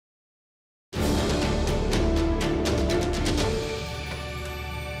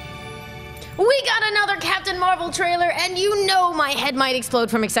We got another Captain Marvel trailer, and you know my head might explode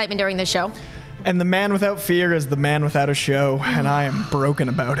from excitement during this show. And the man without fear is the man without a show, and I am broken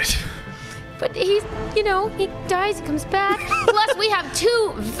about it. But he's, you know, he dies, comes back. Plus, we have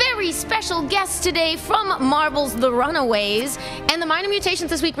two very special guests today from Marvel's The Runaways. And the minor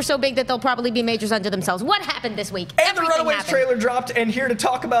mutations this week were so big that they'll probably be majors unto themselves. What happened this week? And the Runaways trailer dropped, and here to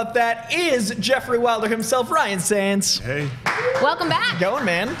talk about that is Jeffrey Wilder himself, Ryan Sands. Hey. Welcome back. How's it going,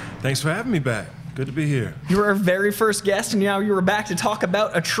 man? Thanks for having me back. Good to be here. You were our very first guest, and now you were back to talk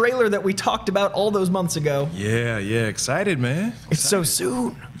about a trailer that we talked about all those months ago. Yeah, excited, man. It's so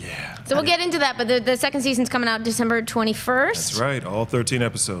soon. Yeah. So we'll get into that, but the second season's coming out December 21st. That's right, all 13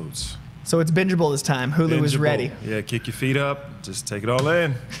 episodes. So it's bingeable this time. Hulu is ready. Yeah, kick your feet up, just take it all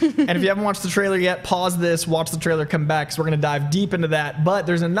in. And if you haven't watched the trailer yet, pause this, watch the trailer, come back, because we're going to dive deep into that. But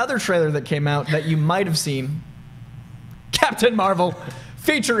there's another trailer that came out that you might have seen. Captain Marvel.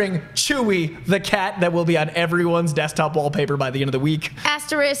 Featuring Chewie, the cat that will be on everyone's desktop wallpaper by the end of the week.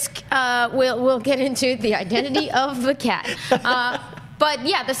 Asterisk, we'll get into the identity of the cat. But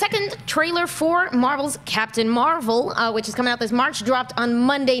yeah, the second trailer for Marvel's Captain Marvel, which is coming out this March, dropped on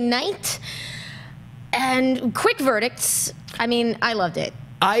Monday night. And quick verdicts. I mean, I loved it.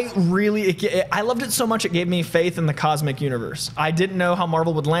 I loved it so much it gave me faith in the cosmic universe. I didn't know how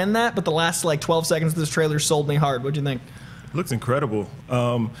Marvel would land that, but the last like 12 seconds of this trailer sold me hard. What'd you think? Looks incredible.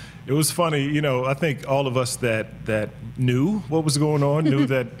 It was funny, you know, I think all of us that knew what was going on, knew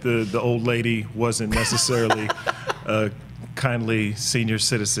that the old lady wasn't necessarily a kindly senior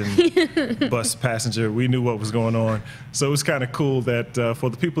citizen bus passenger. We knew what was going on. So it was kind of cool that for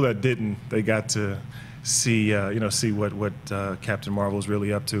the people that didn't, they got to see, see what Captain Marvel is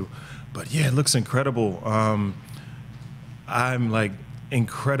really up to. But yeah, it looks incredible. I'm like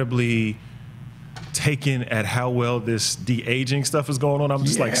incredibly taken at how well this de-aging stuff is going on. I'm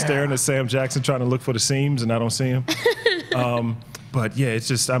just like staring at Sam Jackson trying to look for the seams and I don't see him. But yeah, it's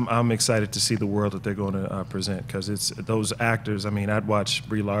just I'm excited to see the world that they're going to present, because it's those actors. I mean, I'd watch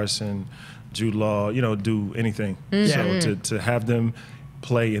Brie Larson, Jude Law, you know, do anything. So to have them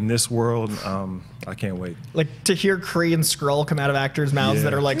play in this world, I can't wait. Like to hear Kree and Skrull come out of actors' mouths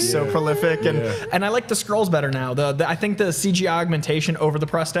that are like so prolific, and I like the Skrulls better now. I think the CGI augmentation over the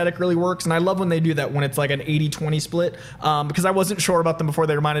prosthetic really works, and I love when they do that when it's like an 80-20 split, because I wasn't sure about them before.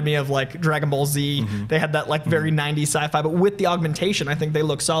 They reminded me of like Dragon Ball Z. They had that like very 90s sci-fi, but with the augmentation, I think they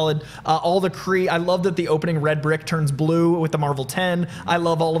look solid. All the Kree, I love that the opening red brick turns blue with the Marvel 10. I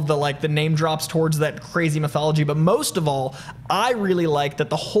love all of the like the name drops towards that crazy mythology, but most of all, I really like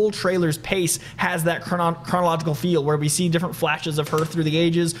that the whole trailer's pace has that chronological feel where we see different flashes of her through the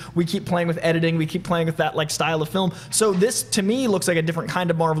ages. We keep playing with editing. We keep playing with that like style of film. So this, to me, looks like a different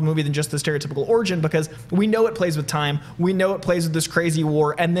kind of Marvel movie than just the stereotypical origin, because we know it plays with time. We know it plays with this crazy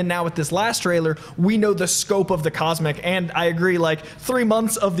war. And then now with this last trailer, we know the scope of the cosmic. And I agree, like 3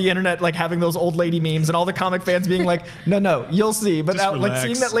 months of the internet like having those old lady memes and all the comic fans being like, no, you'll see. But now, like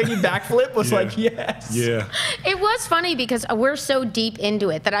seeing that lady backflip was like, yes. Yeah. It was funny because we're so deep into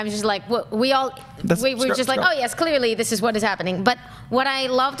it that I was just like, we were just like, oh yes, clearly this is what is happening. But what I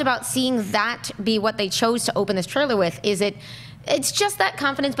loved about seeing that be what they chose to open this trailer with is it's just that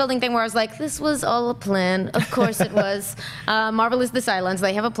confidence building thing where I was like, this was all a plan. Of course it was. Marvel is the silence.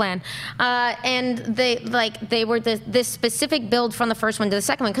 They have a plan. And they were this specific build from the first one to the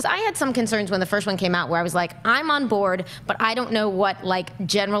second one, because I had some concerns when the first one came out where I was like, I'm on board, but I don't know what like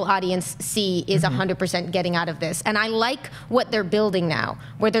general audience C is 100% getting out of this. And I like what they're building now,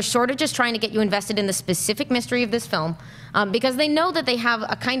 where they're sort of just trying to get you invested in the specific mystery of this film, because they know that they have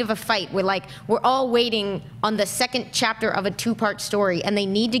a kind of a fight where like we're all waiting on the second chapter of a two-part story, and they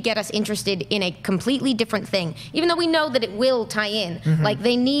need to get us interested in a completely different thing, even though we know that it will tie in. Like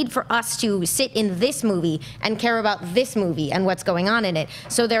they need for us to sit in this movie and care about this movie and what's going on in it.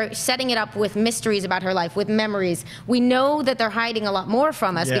 So they're setting it up with mysteries about her life, with memories. We know that they're hiding a lot more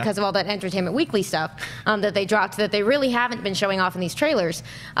from us because of all that Entertainment Weekly stuff that they dropped that they really haven't been showing off in these trailers.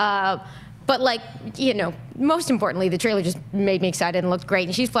 But like, you know, most importantly, the trailer just made me excited and looked great.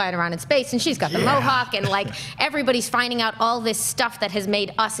 And she's flying around in space, and she's got the mohawk, and like everybody's finding out all this stuff that has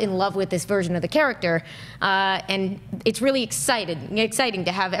made us in love with this version of the character. And it's really exciting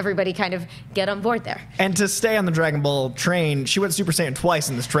to have everybody kind of get on board there. And to stay on the Dragon Ball train, she went Super Saiyan twice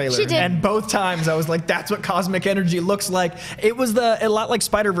in this trailer. She did. And both times I was like, that's what cosmic energy looks like. It was a lot like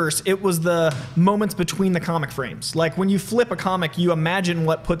Spider-Verse. It was the moments between the comic frames. Like when you flip a comic, you imagine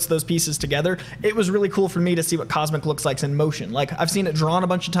what puts those pieces together. It was really cool for for me to see what Cosmic looks like in motion. Like, I've seen it drawn a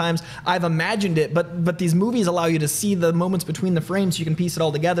bunch of times. I've imagined it, but these movies allow you to see the moments between the frames so you can piece it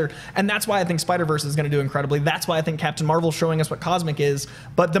all together. And that's why I think Spider-Verse is going to do incredibly. That's why I think Captain Marvel's showing us what Cosmic is.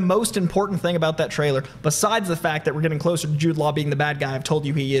 But the most important thing about that trailer, besides the fact that we're getting closer to Jude Law being the bad guy, I've told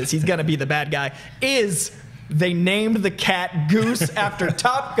you he is, he's going to be the bad guy, is they named the cat Goose after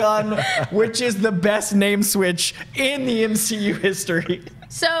Top Gun, which is the best name switch in the MCU history.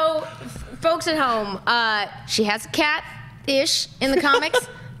 So, folks at home, she has a cat-ish in the comics.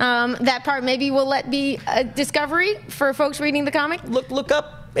 That part maybe will let be a discovery for folks reading the comic. Look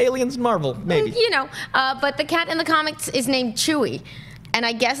up Aliens and Marvel, maybe. You know, but the cat in the comics is named Chewie. And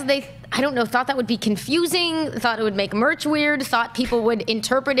I guess they, I don't know, thought that would be confusing, thought it would make merch weird, thought people would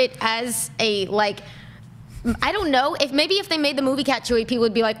interpret it as a, like, I don't know, if they made the movie Cat Chewie, people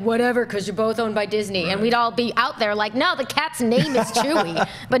would be like, whatever, because you're both owned by Disney. Right. And we'd all be out there like, no, the cat's name is Chewie.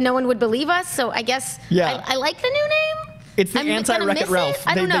 But no one would believe us, so I guess I like the new name. It's the anti-Wreck-It Ralph.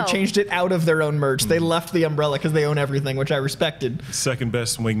 They changed it out of their own merch. They left the umbrella because they own everything, which I respected. Second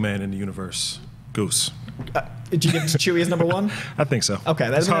best wingman in the universe, Goose. Did you give Chewie as number one? I think so. Okay,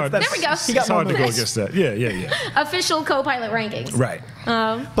 that's hard. There we go. It's hard to go against that. Yeah. Official co-pilot rankings. Right.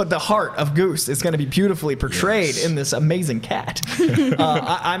 But the heart of Goose is going to be beautifully portrayed in this amazing cat.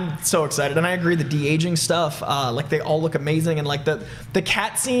 I'm so excited, and I agree. The de-aging stuff, like they all look amazing, and like the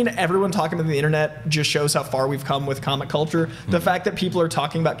cat scene. Everyone talking to the internet just shows how far we've come with comic culture. The fact that people are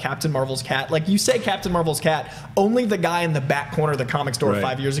talking about Captain Marvel's cat, like you say, Captain Marvel's cat, only the guy in the back corner of the comic store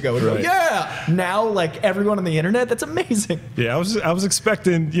 5 years ago would go, yeah. Now, like everyone on the internet, that's amazing. Yeah, I was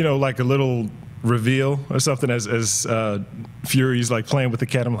expecting, like a little reveal or something as Fury's like playing with the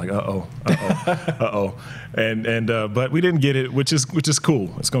cat. I'm like, but we didn't get it, which is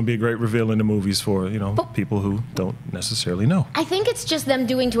cool. It's going to be a great reveal in the movies for people who don't necessarily know. I think it's just them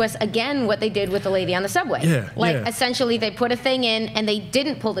doing to us again what they did with the lady on the subway. Essentially they put a thing in and they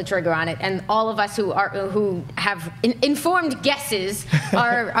didn't pull the trigger on it, and all of us who have informed guesses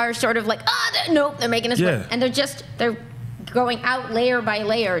are sort of like, nope, they're making us wait. And they're going out layer by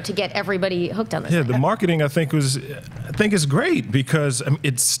layer to get everybody hooked on this. Yeah, the marketing I think is great because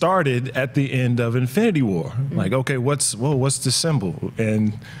it started at the end of Infinity War. Like, okay, what's the symbol?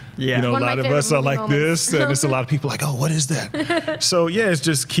 And a lot of us are like this, and it's a lot of people like, oh, what is that? So yeah, it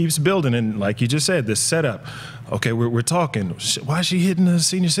just keeps building, and like you just said, the setup. Okay, we're talking. Why is she hitting a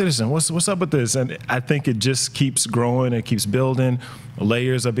senior citizen? What's up with this? And I think it just keeps growing. It keeps building.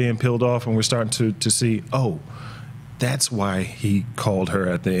 Layers are being peeled off, and we're starting to see, oh, that's why he called her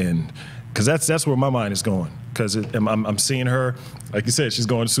at the end, because that's where my mind is going. Because I'm seeing her, like you said, she's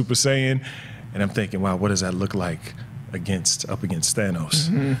going Super Saiyan, and I'm thinking, wow, what does that look like up against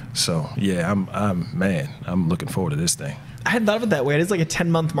Thanos? So yeah, I'm looking forward to this thing. I hadn't thought of it that way. It is like a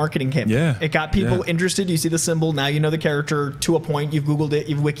 10-month marketing campaign. Yeah. It got people interested. You see the symbol. Now you know the character to a point. You've Googled it.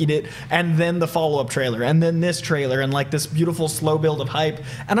 You've Wikied it. And then the follow-up trailer. And then this trailer. And like this beautiful slow build of hype.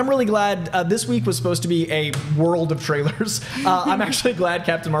 And I'm really glad this week was supposed to be a world of trailers. I'm actually glad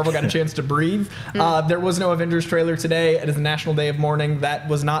Captain Marvel got a chance to breathe. There was no Avengers trailer today. It is the National Day of Mourning. That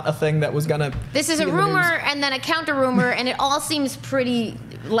was not a thing that was going to... This is a rumor and then a counter rumor. And it all seems pretty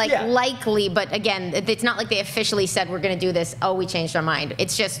likely. But again, it's not like they officially said we're going to do this. Oh, we changed our mind.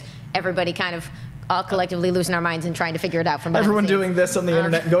 It's just everybody kind of all collectively losing our minds and trying to figure it out from everyone doing this on the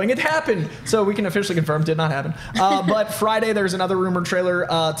internet and going, it happened. So we can officially confirm it did not happen. But Friday there's another rumored trailer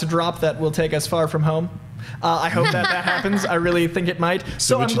to drop that will take us far from home. I hope that happens. I really think it might.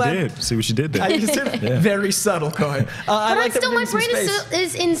 See what you did there. Very subtle, Coy. But like still, my brain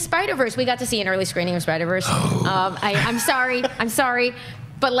is in Spider-Verse. We got to see an early screening of Spider-Verse. I'm sorry.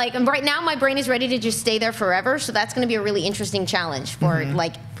 But like right now, my brain is ready to just stay there forever. So that's going to be a really interesting challenge for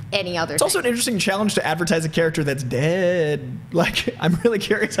like any other. It's also an interesting challenge to advertise a character that's dead. Like I'm really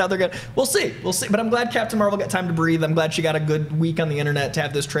curious how they're going to. We'll see. But I'm glad Captain Marvel got time to breathe. I'm glad she got a good week on the internet to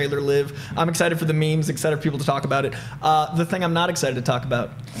have this trailer live. I'm excited for the memes. Excited for people to talk about it. The thing I'm not excited to talk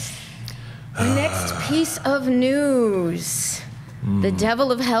about. The next piece of news: the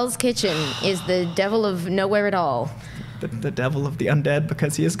devil of Hell's Kitchen is the devil of nowhere at all. The devil of the undead,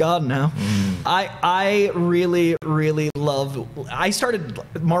 because he is God now. I really, really love... I started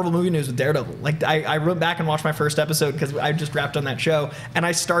Marvel Movie News with Daredevil. Like, I went back and watched my first episode because I just wrapped on that show, and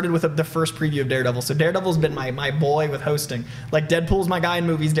I started with the first preview of Daredevil. So Daredevil's been my boy with hosting. Like, Deadpool's my guy in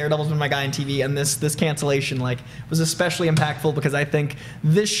movies, Daredevil's been my guy in TV, and this cancellation, like, was especially impactful because I think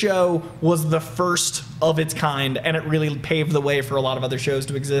this show was the first of its kind, and it really paved the way for a lot of other shows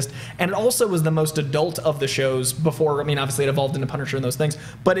to exist. And it also was the most adult of the shows before... mean, obviously it evolved into Punisher and those things,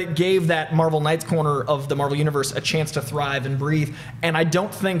 but it gave that Marvel Knights corner of the Marvel Universe a chance to thrive and breathe. And I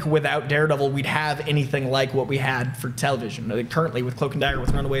don't think without Daredevil we'd have anything like what we had for television currently with Cloak and Dagger,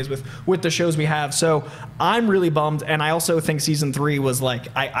 with Runaways, with the shows we have. So I'm really bummed, and I also think season 3 was like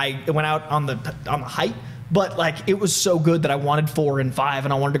I went out on the height. But like it was so good that I wanted 4 and 5,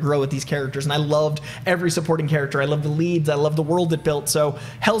 and I wanted to grow with these characters, and I loved every supporting character. I loved the leads. I loved the world it built. So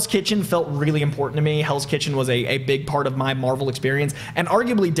Hell's Kitchen felt really important to me. Hell's Kitchen was a big part of my Marvel experience, and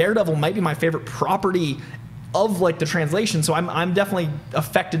arguably Daredevil might be my favorite property of like the translation. So I'm definitely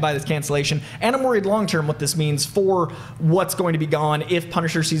affected by this cancellation, and I'm worried long term what this means for what's going to be gone if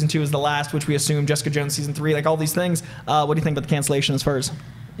Punisher season 2 is the last, which we assume, Jessica Jones season 3, like all these things. What do you think about the cancellation as far as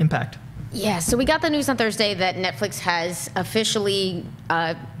impact? Yeah, so we got the news on Thursday that Netflix has officially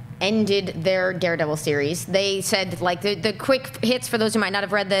ended their Daredevil series. They said, like, the quick hits for those who might not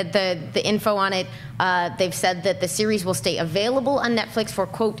have read the info on it, they've said that the series will stay available on Netflix for,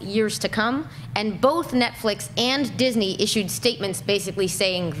 quote, years to come. And both Netflix and Disney issued statements basically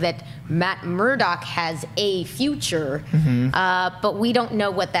saying that Matt Murdock has a future, but we don't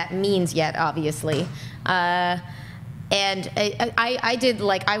know what that means yet, obviously. And I did,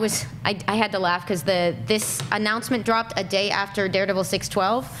 like, I had to laugh because this announcement dropped a day after Daredevil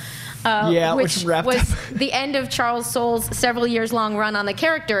 612, which was the end of Charles Soule's several years long run on the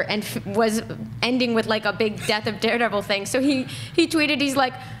character, and was ending with like a big death of Daredevil thing. So he tweeted, he's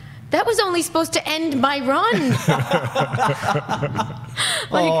like, that was only supposed to end my run.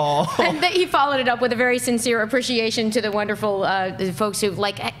 And he followed it up with a very sincere appreciation to the wonderful folks who,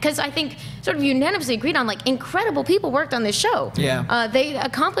 like, because I think sort of unanimously agreed on, like, incredible people worked on this show. Yeah. They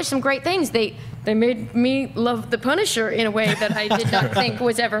accomplished some great things. They made me love the Punisher in a way that I did not think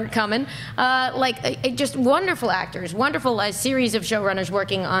was ever coming. Just wonderful actors, wonderful series of showrunners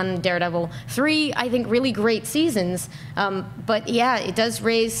working on Daredevil. 3, I think, really great seasons. But yeah, it does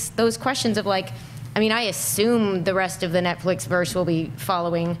raise those questions of, like, I mean, I assume the rest of the Netflix verse will be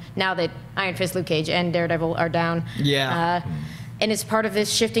following now that Iron Fist, Luke Cage, and Daredevil are down. Yeah. And it's part of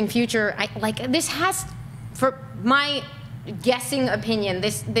this shifting future. This has, for my guessing opinion,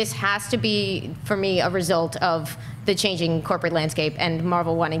 this has to be, for me, a result of the changing corporate landscape and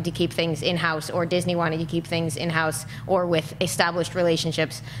Marvel wanting to keep things in-house, or Disney wanting to keep things in-house, or with established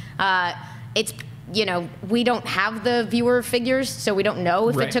relationships. It's, you know, we don't have the viewer figures, so we don't know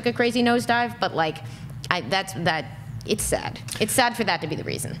if it took a crazy nosedive, but like, it's sad. It's sad for that to be the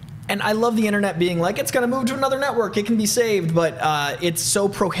reason. And I love the internet being like, it's going to move to another network, it can be saved, but it's so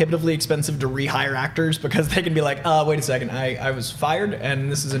prohibitively expensive to rehire actors because they can be like, wait a second, I was fired and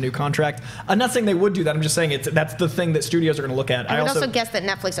this is a new contract. I'm not saying they would do that, I'm just saying that's the thing that studios are going to look at. I would also guess that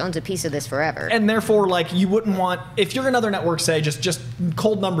Netflix owns a piece of this forever. And therefore, like, you wouldn't want, if you're another network, say, just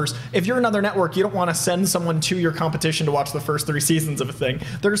cold numbers, if you're another network, you don't want to send someone to your competition to watch the first 3 seasons of a thing.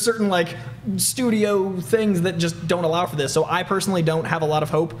 There are certain, like, studio things that just don't allow for this. So I personally don't have a lot of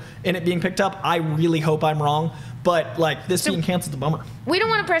hope in it being picked up. I really hope I'm wrong, but like this being canceled, a bummer. We don't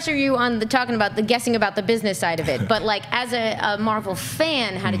want to pressure you on talking about the guessing about the business side of it, but like as a Marvel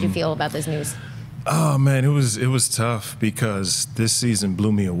fan, how did you feel about this news? Oh man, it was tough because this season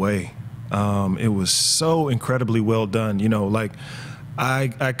blew me away. It was so incredibly well done. You know, like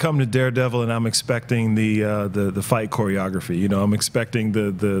I come to Daredevil and I'm expecting the fight choreography. You know, I'm expecting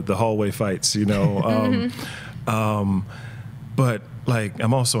the hallway fights. You know. But like,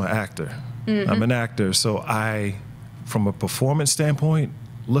 I'm also an actor. I'm an actor, so from a performance standpoint,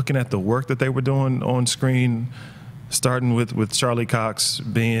 looking at the work that they were doing on screen, starting with Charlie Cox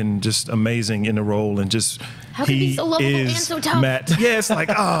being just amazing in the role, and just how can he be so lovable and so tough? Matt, yeah, it's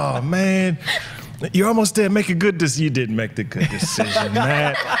like, oh man, you're almost there. Make a good decision. You didn't make the good decision,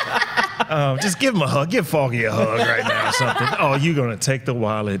 Matt. Just give him a hug. Give Foggy a hug right now or something. Oh, you're gonna take the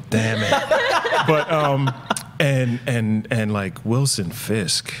wallet, damn it. But and like Wilson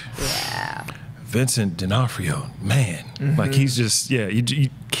Fisk, Vincent D'Onofrio, man, like he's just you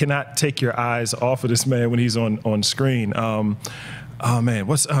cannot take your eyes off of this man when he's on screen. Oh man,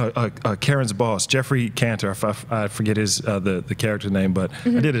 what's Karen's boss, Jeffrey Cantor? I forget his the character name, but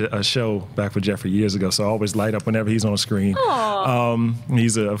I did a show back with Jeffrey years ago, so I always light up whenever he's on screen.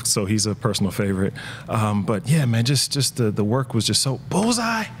 He's a personal favorite. But yeah, man, just the work was just so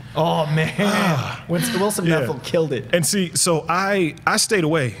bullseye. Oh man, Wilson Bethel killed it. And see, so I stayed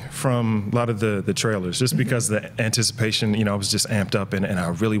away from a lot of the trailers just because the anticipation, you know, I was just amped up and I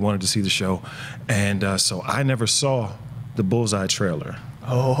really wanted to see the show, and so I never saw the Bullseye trailer.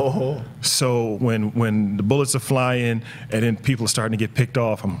 Oh. So when the bullets are flying and then people are starting to get picked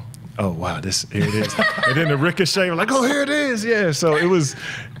off, I'm, oh wow, here it is. And then the ricochet, I'm like, oh, here it is. Yeah. So it was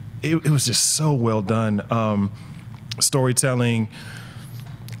just so well done. storytelling,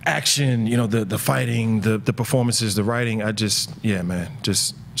 action, you know, the fighting, the performances, the writing. Just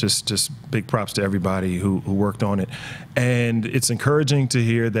big props to everybody who worked on it. And it's encouraging to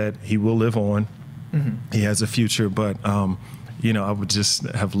hear that he will live on. Mm-hmm. He has a future, but you know, I would just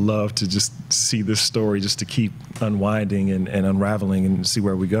have loved to just see this story just to keep unwinding and unraveling and see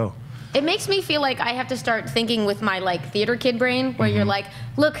where we go. It makes me feel like I have to start thinking with my like theater kid brain, where you're like,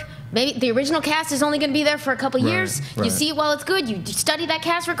 look, maybe the original cast is only going to be there for a couple years. Right. You see it while it's good. You study that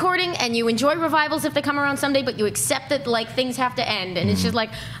cast recording, and you enjoy revivals if they come around someday. But you accept that like things have to end, and it's just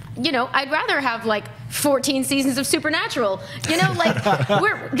like, you know, I'd rather have like 14 seasons of Supernatural. You know, like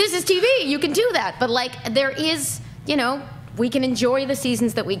this is TV. You can do that, but like there is, you know, we can enjoy the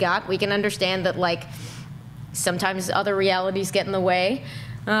seasons that we got. We can understand that like sometimes other realities get in the way.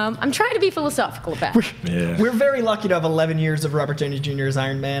 I'm trying to be philosophical about it. We're very lucky to have 11 years of Robert Downey Jr. as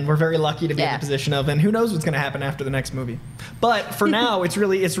Iron Man. We're very lucky to be in the position of, and who knows what's going to happen after the next movie. But for now, it's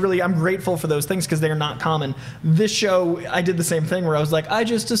really, I'm grateful for those things because they're not common. This show, I did the same thing where I was like, I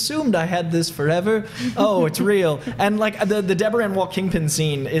just assumed I had this forever. Oh, it's real. And like the Deborah Ann Walk Kingpin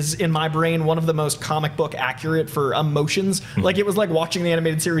scene is in my brain one of the most comic book accurate for emotions. Like it was like watching the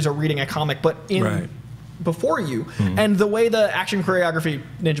animated series or reading a comic, but in before you. And the way the action choreography,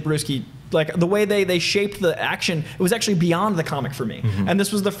 Ninja Brewski, like the way they shaped the action, it was actually beyond the comic for me. And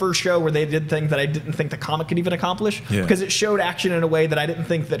this was the first show where they did things that I didn't think the comic could even accomplish, because it showed action in a way that I didn't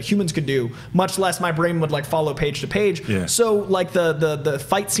think that humans could do, much less my brain would like follow page to page. So like the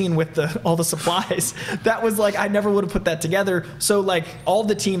fight scene with all the supplies, that was like, I never would have put that together. So like all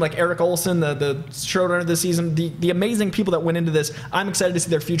the team, like Eric Olson, the showrunner of the season, the amazing people that went into this, I'm excited to see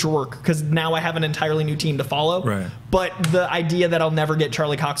their future work because now I have an entirely new team to follow. But the idea that I'll never get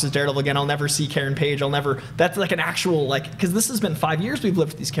Charlie Cox's Daredevil again, I'll never see Karen Page, that's like an actual, like, because this has been 5 years we've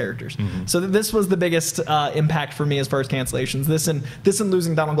lived with these characters. So this was the biggest impact for me as far as cancellations. This and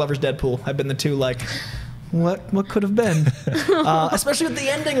losing Donald Glover's Deadpool have been the two, like, what could have been? Especially with the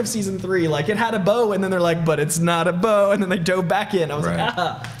ending of season 3. Like, it had a bow, and then they're like, but it's not a bow, and then they dove back in. I was like,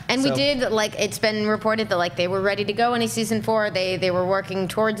 ah. And we did, like, it's been reported that, like, they were ready to go into season 4. They were working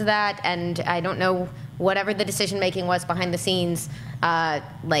towards that, and I don't know, whatever the decision-making was behind the scenes,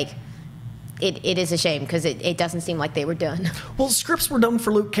 like, it is a shame because it doesn't seem like they were done. Well, scripts were done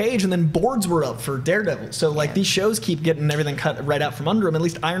for Luke Cage, and then boards were up for Daredevil. So, like, these shows keep getting everything cut right out from under them. At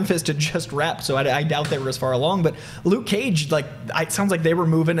least Iron Fist had just wrapped, so I doubt they were as far along. But Luke Cage, like, it sounds like they were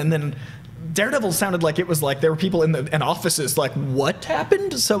moving, and then Daredevil sounded like it was like there were people in offices like, what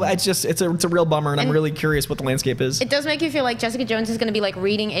happened? So it's a real bummer, and I'm really curious what the landscape is. It does make you feel like Jessica Jones is going to be like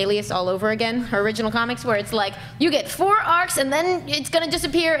reading Alias all over again, her original comics, where it's like you get 4 arcs and then it's going to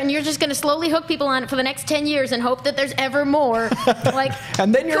disappear, and you're just going to slowly hook people on it for the next 10 years and hope that there's ever more. Like,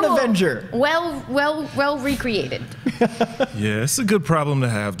 and then you're an Avenger. Well recreated. Yeah, it's a good problem to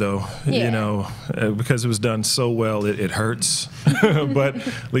have, though. You know, because it was done so well, it hurts. But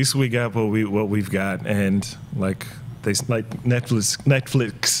at least we got what we've got, and like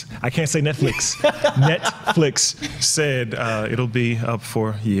Netflix. I can't say Netflix. Netflix said it'll be up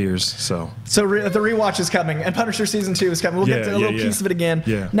for years. So the rewatch is coming, and Punisher season 2 is coming. We'll get to a little piece of it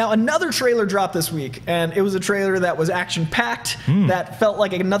again. Now another trailer dropped this week, and it was a trailer that was action packed. That felt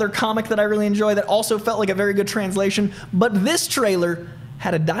like another comic that I really enjoy. That also felt like a very good translation. But this trailer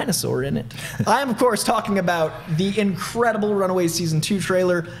had a dinosaur in it. I am, of course, talking about the incredible Runaways Season 2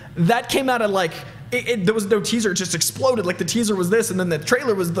 trailer. That came out of, like, there was no teaser, it just exploded. Like, the teaser was this, and then the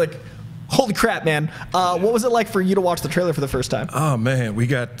trailer was, like, holy crap, man. What was it like for you to watch the trailer for the first time? Oh, man, we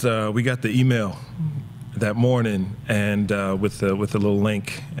got the email that morning, and with the little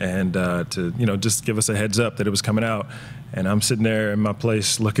link, and to, you know, just give us a heads up that it was coming out. And I'm sitting there in my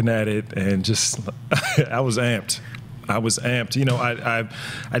place looking at it, and just, I was amped. You know,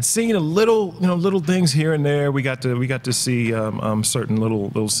 I'd seen little things here and there. We got to see certain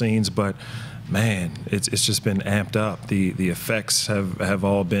little scenes, but man, it's just been amped up. The effects have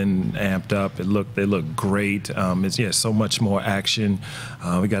all been amped up. They look great. It's so much more action.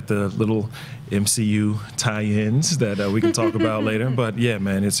 We got the little MCU tie-ins that we can talk about later. But yeah,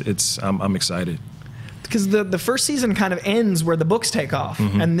 man, I'm excited. Because the first season kind of ends where the books take off,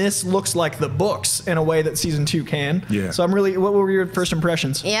 and this looks like the books in a way that season 2 can. So I'm really, what were your first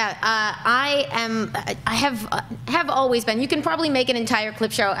impressions? I have always been. You can probably make an entire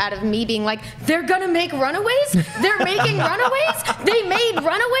clip show out of me being like, they're gonna make Runaways? They're making Runaways? They made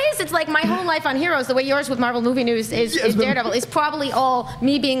Runaways? It's like my whole life on Heroes, the way yours with Marvel Movie News is Daredevil, is probably all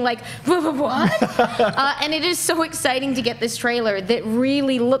me being like, what? And it is so exciting to get this trailer that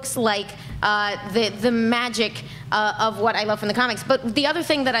really looks like the magic of what I love from the comics. But the other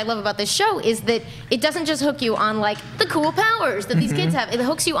thing that I love about this show is that it doesn't just hook you on like the cool powers that these kids have. It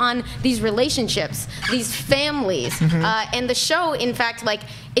hooks you on these relationships, these families, and the show, in fact, like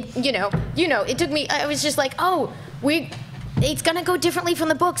it. It took me. I was just like, oh, it's going to go differently from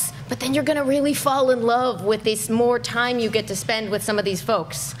the books, but then you're going to really fall in love with this more time you get to spend with some of these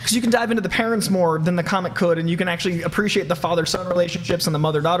folks. Because you can dive into the parents more than the comic could, and you can actually appreciate the father-son relationships and the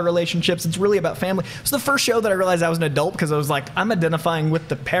mother-daughter relationships. It's really about family. It was the first show that I realized I was an adult because I was like, I'm identifying with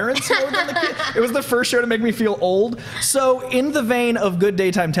the parents more than the kid. It was the first show to make me feel old. So in the vein of good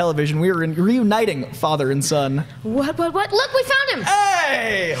daytime television, we were reuniting father and son. What? Look, we found him.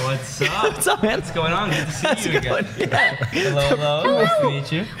 Hey! What's up? What's up, man? What's going on? Good to see How's you it going? again. Yeah. Hello. Nice to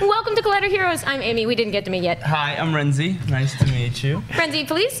meet you. Welcome to Collider Heroes. I'm Amy. We didn't get to meet yet. Hi, I'm Rhenzy. Nice to meet you. Rhenzy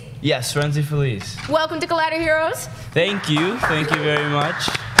Feliz. Yes, Rhenzy Feliz. Welcome to Collider Heroes. Thank you. Thank you very much.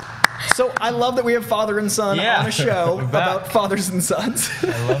 So I love that we have father and son on a show about fathers and sons.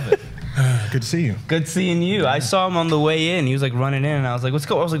 I love it. Good to see you. Good seeing you. I saw him on the way in. He was like running in, and I was like, "What's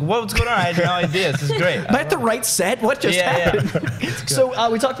going?" I was like, "What's going on?" I had no idea. This is great. Am I at the right set? What just happened? Yeah.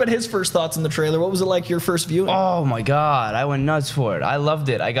 So we talked about his first thoughts in the trailer. What was it like your first viewing? Oh my God, I went nuts for it. I loved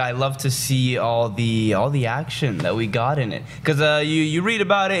it. I love to see all the action that we got in it. Because you read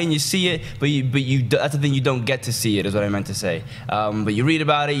about it and you see it, but that's the thing, you don't get to see it, is what I meant to say. But you read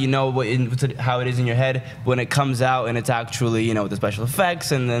about it, you know how it is in your head. When it comes out and it's actually, with the special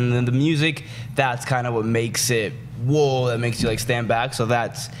effects and then the music, that's kind of what makes it, whoa, that makes you like stand back. So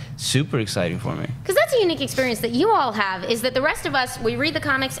that's super exciting for me. Because that's a unique experience that you all have, is that the rest of us, we read the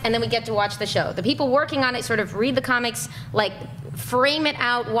comics and then we get to watch the show. The people working on it sort of read the comics, like frame it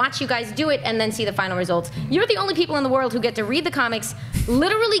out, watch you guys do it, and then see the final results. You're the only people in the world who get to read the comics,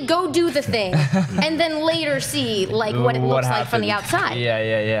 literally go do the thing, and then later see like what it looks like from the outside.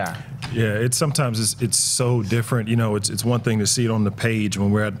 Yeah. Yeah, sometimes it's so different. It's one thing to see it on the page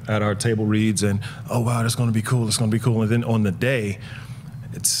when we're at our table reads and, oh wow, that's going to be cool, it's going to be cool. And then on the day,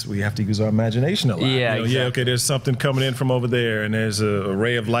 we have to use our imagination a lot. Yeah, exactly. Yeah, okay, there's something coming in from over there, and there's a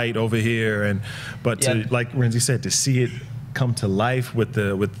ray of light over here, but like Rhenzy said, to see it come to life with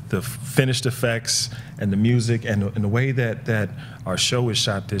the finished effects and the music and the way that our show is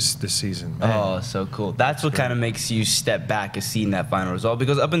shot this season. Man. Oh, so cool. That's what kind of makes you step back and seeing that final result,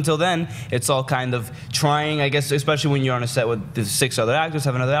 because up until then, it's all kind of trying, I guess, especially when you're on a set with the 6 other actors,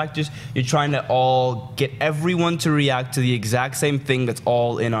 7 other actors, you're trying to all get everyone to react to the exact same thing that's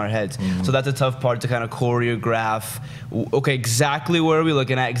all in our heads. So that's a tough part to kind of choreograph. Okay, exactly where are we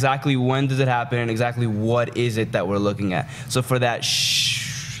looking at? Exactly when does it happen? And exactly what is it that we're looking at? So for that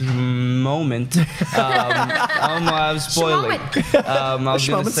moment, I'm spoiling. I was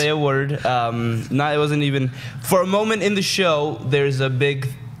going to say a word. It wasn't even for a moment in the show. There's a big.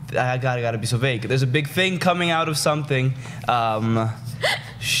 I gotta be so vague. There's a big thing coming out of something.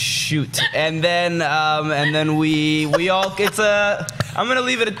 Shoot, and then we all. I'm gonna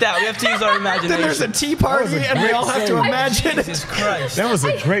leave it at that. We have to use our imagination. Then there's a tea party, and we all have to imagine it. Jesus Christ. That was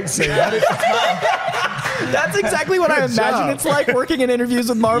a great save. That's exactly what I imagine it's like working in interviews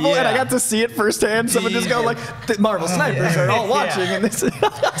with Marvel, and I got to see it firsthand. Someone just go like, the Marvel snipers are all watching, and this.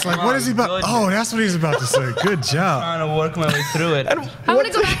 It's like, what is he about? Oh, that's what he's about to say. Good job. Trying to work my way through it. I want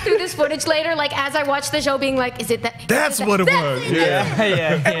to go back through this footage later, like as I watch the show, being like, is it that? That's what it was.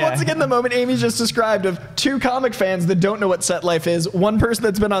 Yeah. And once again, the moment Amy just described of 2 comic fans that don't know what set life is, one person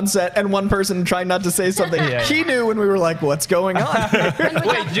that's been on set and one person trying not to say something. He knew when we were like, what's going on?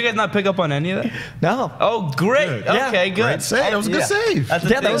 Wait, did you guys not pick up on any of that? No. Oh, great. Good. Okay, good. Great save. That was a good save.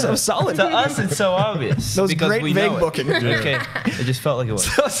 That was solid. To us, it's so obvious. That was because great we vague know it. booking. Okay, it just felt like it was.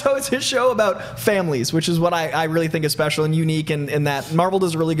 So it's a show about families, which is what I really think is special and unique in that Marvel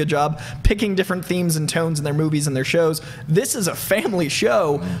does a really good job picking different themes and tones in their movies and their shows. This is a family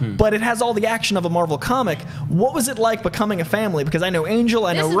show, but it has all the action of a Marvel comic. What was it like becoming a family? Because I know Angel,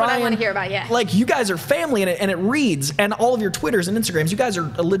 I know Ryan. This is what I want to hear about, yeah. Like, you guys are family, and it reads, and all of your Twitters and Instagrams, you guys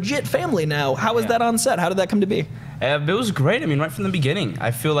are a legit family now. How is that on set? How did that come to be? It was great. I mean, right from the beginning.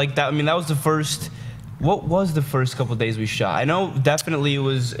 I feel like that. I mean, that was the first. What was the first couple days we shot? I know definitely it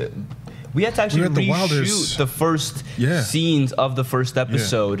was. We had to actually reshoot the first scenes of the first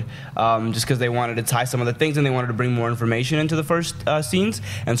episode, just because they wanted to tie some of the things and they wanted to bring more information into the first scenes,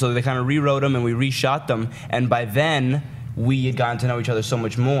 and so they kind of rewrote them and we reshot them. And by then, we had gotten to know each other so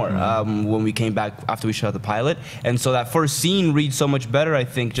much more when we came back after we shot the pilot. And so that first scene reads so much better, I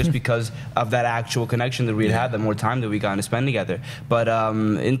think, just because of that actual connection that we had, the more time that we got to spend together. But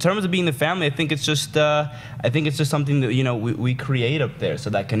in terms of being the family, I think it's just something that, you know, we create up there. So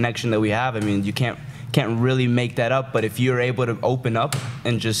that connection that we have, I mean, you can't really make that up. But if you're able to open up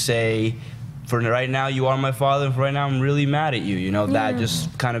and just say, for right now, you are my father, and for right now, I'm really mad at you. You know, that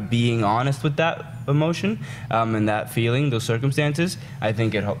just kind of being honest with that emotion and that feeling, those circumstances, I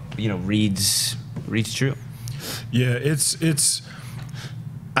think it, you know, reads true. Yeah, it's.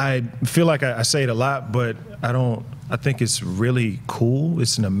 I feel like I say it a lot, but I think it's really cool.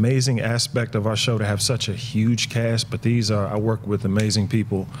 It's an amazing aspect of our show to have such a huge cast, but I work with amazing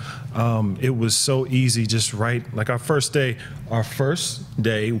people. It was so easy, just like our first day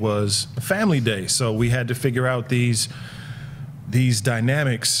was a family day. So we had to figure out these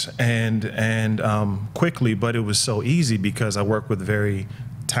dynamics and quickly, but it was so easy because I work with very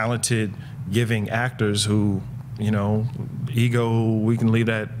talented, giving actors who, you know, ego, we can leave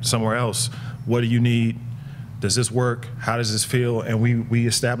that somewhere else. What do you need? Does this work? How does this feel? And we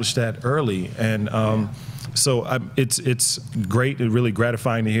established that early. And so it's great and really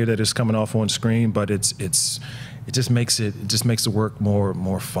gratifying to hear that it's coming off on screen, but it just makes the work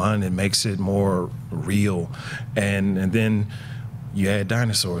more fun. It makes it more real. And then you add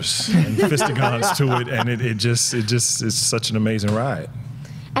dinosaurs and fistigons to it, and it just is such an amazing ride.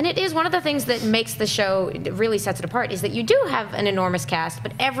 And it is one of the things that makes the show, really sets it apart, is that you do have an enormous cast,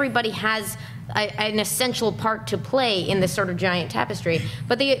 but everybody has an essential part to play in this sort of giant tapestry.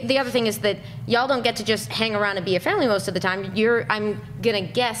 But the other thing is that y'all don't get to just hang around and be a family most of the time. I'm gonna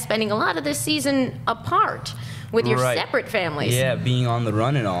guess, spending a lot of this season apart with your separate families. Yeah, being on the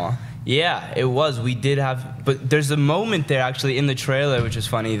run and all. Yeah, it was. We did have, but there's a moment there actually in the trailer, which is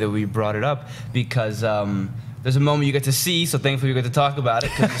funny that we brought it up, because there's a moment you get to see, so thankfully you get to talk about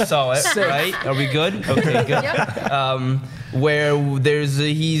it because you saw it, right? Are we good? Okay, good. Yep. Where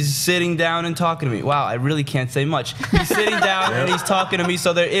he's sitting down and talking to me. Wow, I really can't say much. He's sitting down and he's talking to me,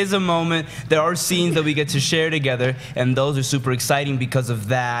 so there is a moment, there are scenes that we get to share together, and those are super exciting because of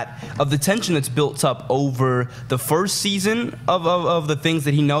the tension that's built up over the first season of the things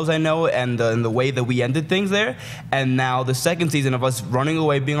that he knows I know and the way that we ended things there, and now the second season of us running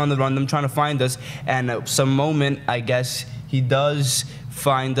away, being on the run, them trying to find us, and some moment, I guess, he does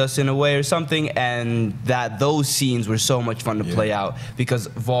find us in a way or something, and those scenes were so much fun to play out because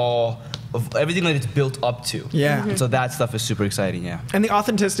of everything that it's built up to. Yeah. And so that stuff is super exciting, yeah. And the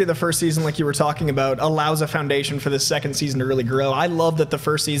authenticity of the first season, like you were talking about, allows a foundation for the second season to really grow. I love that the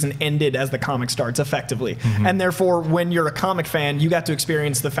first season ended as the comic starts, effectively. And therefore, when you're a comic fan, you got to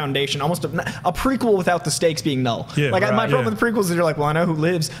experience the foundation, almost a prequel without the stakes being null. Yeah, like my problem with the prequels is you're like, well, I know who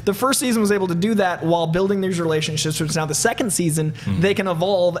lives. The first season was able to do that while building these relationships, which now the second season, they can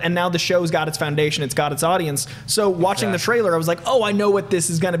evolve, and now the show's got its foundation, it's got its audience. So watching the trailer, I was like, oh, I know what this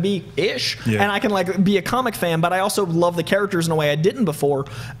is going to be, ish. Yeah. And I can like be a comic fan, but I also love the characters in a way I didn't before.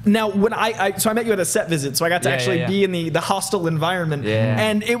 Now, when so I met you at a set visit, so I got to actually be in the hostile environment,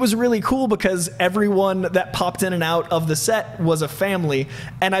 and it was really cool because everyone that popped in and out of the set was a family,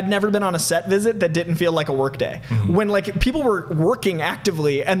 and I'd never been on a set visit that didn't feel like a work day. When like people were working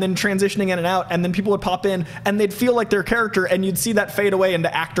actively and then transitioning in and out, and then people would pop in and they'd feel like their character, and you'd see that fade away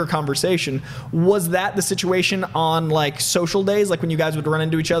into actor conversation. Was that the situation on like social days, like when you guys would run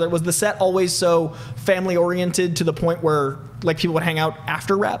into each other? Was the set always so family oriented to the point where like people would hang out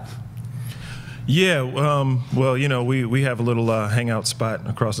after rap? Yeah, well, you know, we have a little hangout spot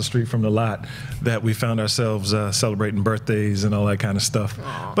across the street from the lot that we found ourselves celebrating birthdays and all that kind of stuff.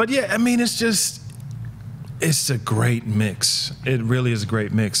 Aww. But yeah, I mean, it's a great mix. It really is a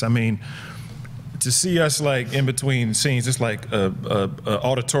great mix. I mean, to see us like in between scenes, it's like a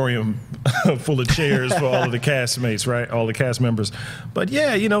auditorium full of chairs for all of the castmates, right? All the cast members. But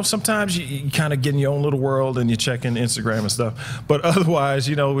yeah, you know, sometimes you kind of get in your own little world and you're checking Instagram and stuff. But otherwise,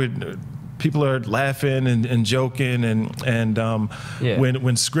 you know, people are laughing and joking, and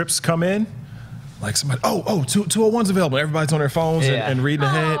when scripts come in, like somebody, 201's available. Everybody's on their phones and reading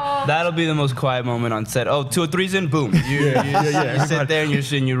ahead. That'll be the most quiet moment on set. 203's in, boom. You sit there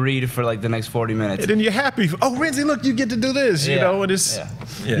and you read for like the next 40 minutes. And then you're happy. Oh, Rhenzy, look, you get to do this, you know, and it's...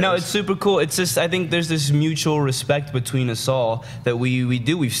 Yeah. No, it's super cool. It's just, I think there's this mutual respect between us all that we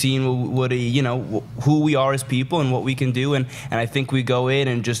do. We've seen who we are as people and what we can do, and I think we go in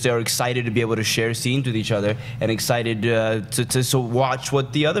and just are excited to be able to share scenes with each other and excited to watch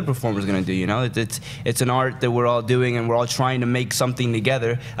what the other performer's going to do, you know? It's an art that we're all doing, and we're all trying to make something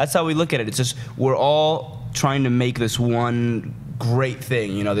together. That's how we look at it. It's just we're all trying to make this one great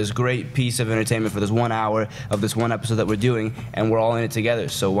thing, you know, this great piece of entertainment for this 1 hour of this one episode that we're doing, and we're all in it together.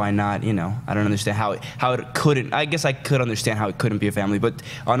 So why not? You know, I don't understand how it couldn't. I guess I could understand how it couldn't be a family, but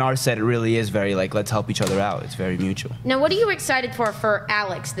on our set, it really is very like, let's help each other out. It's very mutual. Now, what are you excited for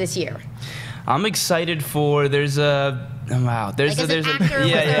Alex this year? I'm excited for there's a an actor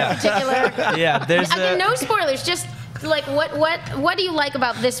yeah. particular. Yeah, there's Again, no spoilers. Just like what do you like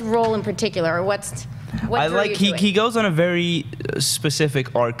about this role in particular, or what I like he goes on a very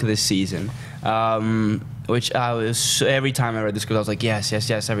specific arc this season, which I was every time I read the script I was like yes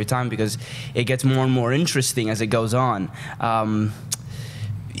every time, because it gets more and more interesting as it goes on.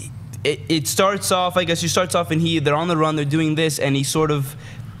 It starts off, I guess, and they're on the run, they're doing this, and he sort of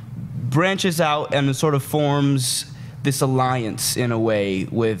branches out and sort of forms this alliance in a way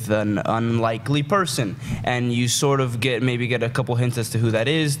with an unlikely person, and you sort of maybe get a couple hints as to who that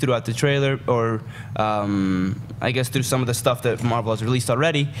is throughout the trailer, or I guess through some of the stuff that Marvel has released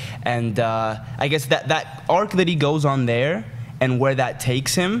already. And I guess that arc that he goes on there and where that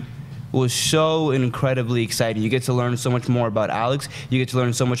takes him was so incredibly exciting. You get to learn so much more about Alex. You get to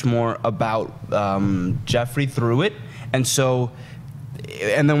learn so much more about Jeffrey through it, and so.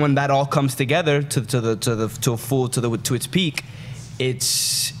 And then when that all comes together to its peak,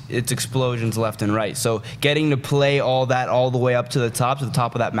 it's explosions left and right. So getting to play all that all the way up to the top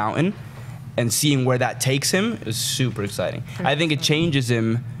of that mountain, and seeing where that takes him is super exciting. I think it changes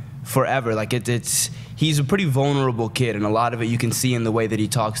him forever. Like he's a pretty vulnerable kid, and a lot of it you can see in the way that he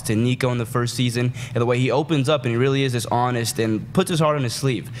talks to Nico in the first season, and the way he opens up, and he really is this honest and puts his heart on his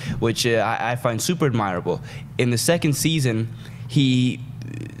sleeve, which I find super admirable. In the second season, he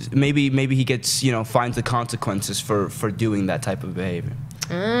maybe he gets, you know, finds the consequences for doing that type of behavior.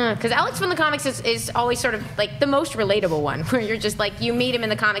 Because Alex from the comics is always sort of like the most relatable one, where you're just like, you meet him in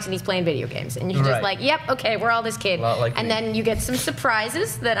the comics and he's playing video games, and you're just like, yep, okay, we're all this kid. And then you get some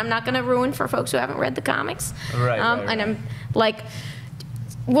surprises that I'm not going to ruin for folks who haven't read the comics. Right. And I'm like,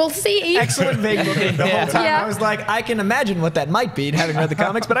 we'll see. Excellent vague looking the whole time. I was like, I can imagine what that might be, having read the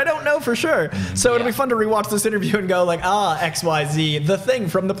comics, but I don't know for sure. So it'll be fun to rewatch this interview and go like, XYZ, the thing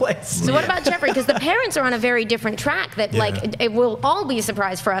from the place. So what about Jeffrey? Because the parents are on a very different track that like, it will all be a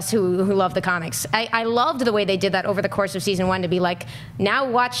surprise for us who love the comics. I loved the way they did that over the course of season 1, to be like, now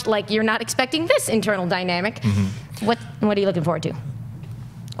watch, like, you're not expecting this internal dynamic. What are you looking forward to?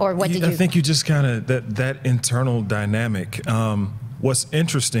 Or what did you? I think you just kind of, that internal dynamic. What's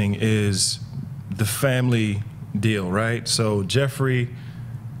interesting is the family deal, right? So Jeffrey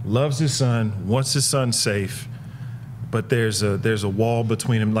loves his son, wants his son safe, but there's a wall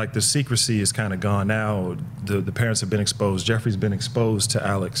between them. Like, the secrecy is kind of gone now. The parents have been exposed. Jeffrey's been exposed to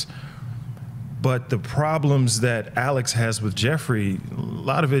Alex. But the problems that Alex has with Jeffrey, a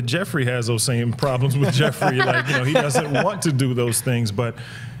lot of it, Jeffrey has those same problems with Jeffrey. Like, you know, he doesn't want to do those things, but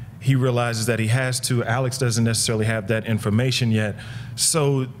he realizes that he has to. Alex doesn't necessarily have that information yet.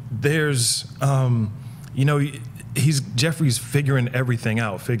 So there's, you know, Jeffrey's figuring everything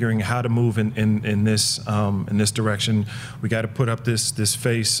out, figuring how to move in this direction. We got to put up this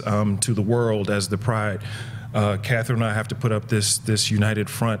face to the world as the Pride. Catherine and I have to put up this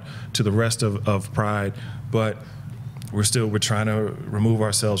united front to the rest of Pride, but we're trying to remove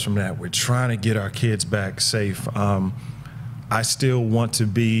ourselves from that. We're trying to get our kids back safe. I still want to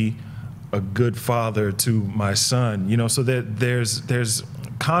be a good father to my son, you know, so that there's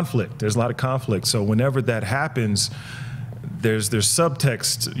conflict. There's a lot of conflict. So whenever that happens, there's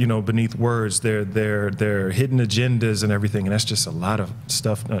subtext, you know, beneath words. There hidden agendas and everything, and that's just a lot of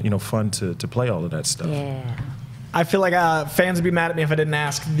stuff, you know, fun to play all of that stuff. Yeah. I feel like fans would be mad at me if I didn't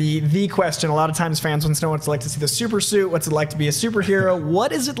ask the question. A lot of times fans want to know what it's like to see the super suit, what's it like to be a superhero.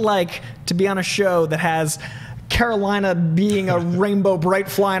 What is it like to be on a show that has Carolina being a rainbow bright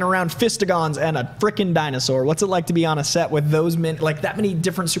flying around fistigons and a frickin' dinosaur? What's it like to be on a set with those that many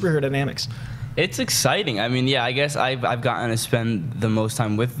different superhero dynamics? It's exciting. I mean, yeah, I guess I've gotten to spend the most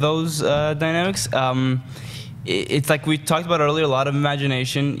time with those dynamics. It's like we talked about earlier, a lot of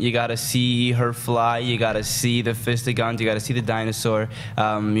imagination. You got to see her fly. You got to see the fistigons. You got to see the dinosaur,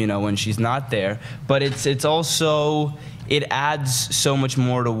 you know, when she's not there. But it's also, it adds so much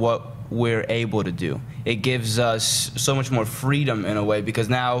more to what we're able to do. It gives us so much more freedom in a way, because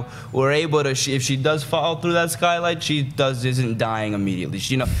now we're able to, if she does fall through that skylight, she isn't dying immediately.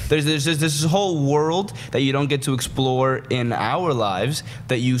 You know, there's this whole world that you don't get to explore in our lives,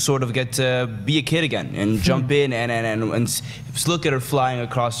 that you sort of get to be a kid again and jump in and look at her flying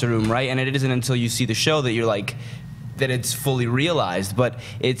across the room, right? And it isn't until you see the show that you're like, that it's fully realized. But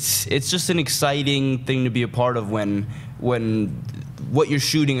it's just an exciting thing to be a part of when what you're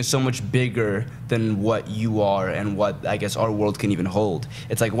shooting is so much bigger than what you are and what I guess our world can even hold.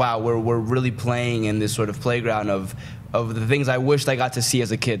 It's like, wow, we're really playing in this sort of playground of the things I wished I got to see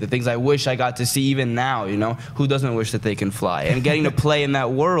as a kid, the things I wish I got to see even now, you know? Who doesn't wish that they can fly? And getting to play in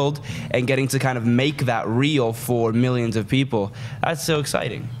that world and getting to kind of make that real for millions of people, that's so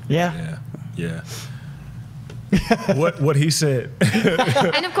exciting. Yeah. Yeah. what he said.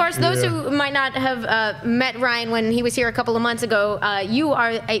 And of course, those who might not have met Ryan when he was here a couple of months ago, you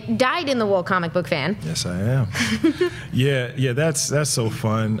are a dyed-in-the-wool comic book fan. Yes, I am. yeah, that's so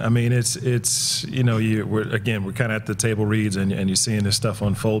fun. I mean, it's you know, we're kind of at the table reads and you're seeing this stuff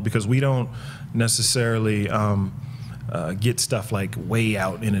unfold because we don't necessarily get stuff like way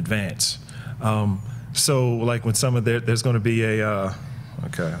out in advance. So like when there's going to be a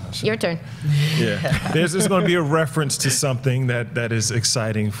okay. Your turn. Yeah, there's going to be a reference to something that is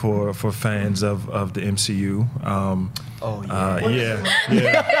exciting for fans of the MCU.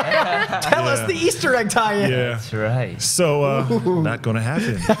 Tell us the Easter egg tie-in. Yeah, That's right. So not going to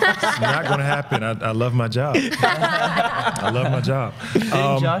happen. It's not going to happen. I love my job. I love my job.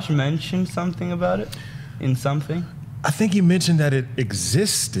 Didn't Josh mention something about it in something? I think he mentioned that it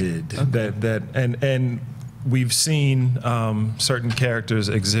existed. Okay. And we've seen certain characters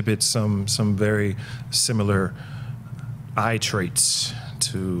exhibit some very similar eye traits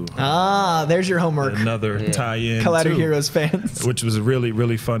to there's your homework. Another tie-in. Collider Heroes fans, which was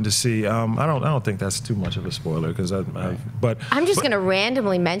really fun to see. I don't think that's too much of a spoiler because I'm just going to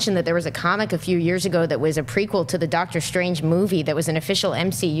randomly mention that there was a comic a few years ago that was a prequel to the Doctor Strange movie that was an official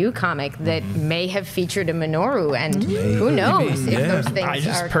MCU comic that may have featured a Minoru, and who knows if those things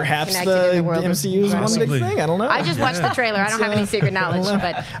are perhaps connected in the world. MCU is one big thing. I don't know. I just watched the trailer. I don't have any secret knowledge,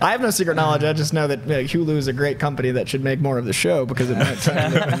 but I have no secret knowledge. I just know that Hulu is a great company that should make more of the show because it might.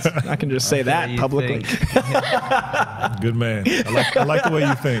 I can just say that publicly. Good man. I like the way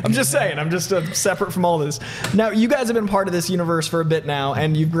you think. I'm just saying. I'm just separate from all this. Now, you guys have been part of this universe for a bit now,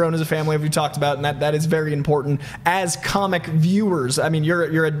 and you've grown as a family, as we talked about, and that is very important. As comic viewers, I mean,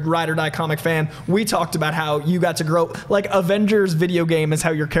 you're a ride or die comic fan. We talked about how you got to grow, like Avengers video game is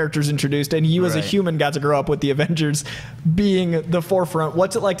how your character's introduced, and you as a human got to grow up with the Avengers being the forefront.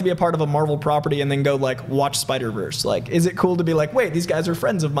 What's it like to be a part of a Marvel property and then go like watch Spider-Verse? Like, is it cool to be like, wait, these guys are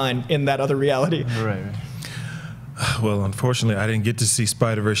friends of mine in that other reality? Right. Well, unfortunately, I didn't get to see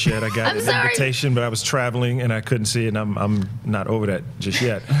Spider-Verse yet. I got an invitation, but I was traveling and I couldn't see it, and I'm not over that just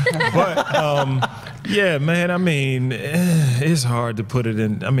yet. But yeah, man, I mean, it's hard to put it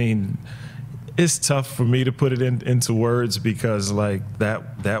in. I mean, it's tough for me to put it into words because like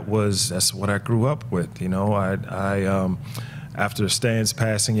that's what I grew up with. You know, I after Stan's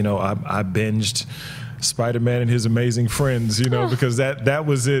passing, you know, I binged Spider-Man and His Amazing Friends, you know, because that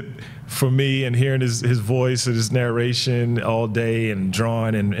was it for me, and hearing his voice and his narration all day and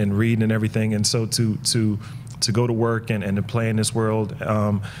drawing and reading and everything. And so to go to work and to play in this world,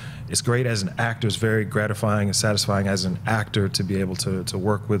 it's great as an actor. It's very gratifying and satisfying as an actor to be able to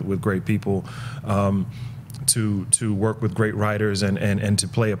work with great people, to work with great writers and to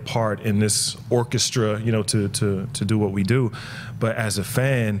play a part in this orchestra, you know, to do what we do. But as a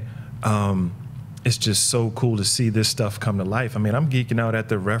fan, it's just so cool to see this stuff come to life. I mean, I'm geeking out at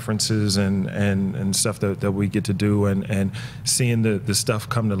the references and stuff that we get to do and seeing the stuff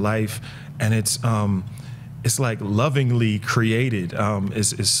come to life. And it's like lovingly created.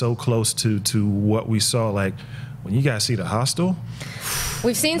 It's so close to what we saw. Like when you guys see The Hostel.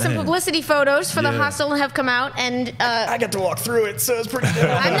 We've seen some publicity photos for The Hostel have come out, and I got to walk through it, so it's pretty good.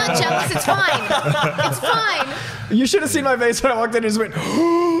 I'm not jealous. It's fine. It's fine. You should have seen my face when I walked in and just went,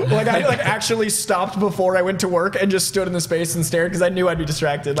 like I actually stopped before I went to work and just stood in the space and stared because I knew I'd be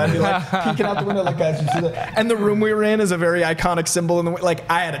distracted. I'd be like peeking out the window like, guys, you see that? And the room we were in is a very iconic symbol in the like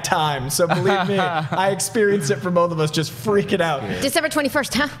I had a time, so believe me, I experienced it for both of us, just freaking out. December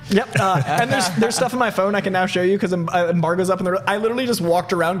 21st, huh? Yep. And there's stuff on my phone I can now show you because embargo's up in the. I literally just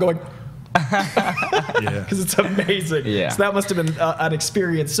walked around going. Because it's amazing. So that must have been an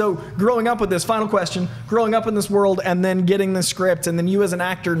experience. So growing up with this, final question, growing up in this world and then getting the script and then you as an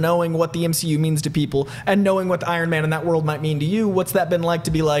actor knowing what the MCU means to people and knowing what the Iron Man in that world might mean to you, what's that been like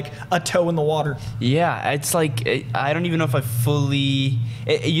to be like a toe in the water? Yeah, it's like, I don't even know if I fully,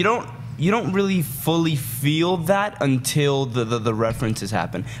 you don't really fully feel that until the references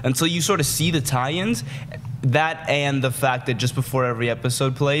happen. Until you sort of see the tie-ins. that and the fact that just before every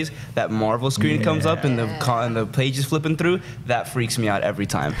episode plays, that Marvel screen comes up and the page is flipping through, that freaks me out every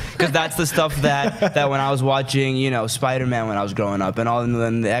time. Because that's the stuff that when I was watching, you know, Spider-Man when I was growing up, and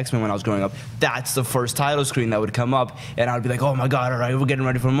then the X-Men when I was growing up, that's the first title screen that would come up, and I would be like, oh my God, all right, we're getting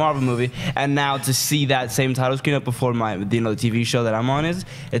ready for a Marvel movie. And now to see that same title screen up before the TV show that I'm on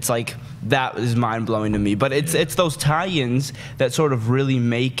it's like, that is mind-blowing to me. But it's those tie-ins that sort of really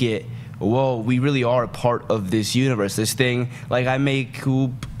make it, whoa, we really are a part of this universe, this thing. Like I make,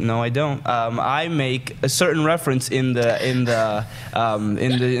 no, I don't. I make a certain reference in the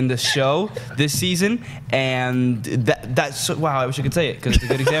show this season, and that's wow. I wish I could say it because it's a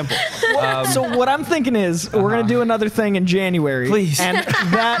good example. So what I'm thinking is we're gonna do another thing in January, please, and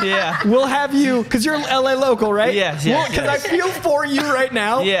that we'll have you because you're LA local, right? Yes. Because I feel for you right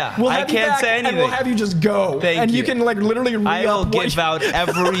now. Yeah, we'll have I can't say anything. And we'll have you just go, and you can like literally. I will give out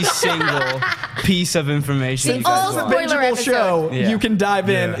every single piece of information. See, all the bingeable show, you can dive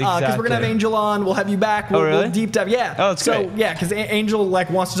in because we're gonna have Angel on. We'll have you back. We'll deep dive. Yeah. Oh, it's great. Yeah, because Angel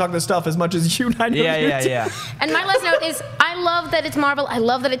wants to talk this stuff as much as you. I know Yeah. And my last note is, I love that it's Marvel. I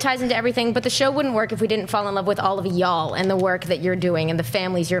love that it ties into everything, but the show wouldn't work if we didn't fall in love with all of y'all and the work that you're doing and the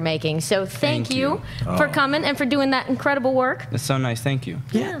families you're making. So thank you for coming and for doing that incredible work. That's so nice. Thank you.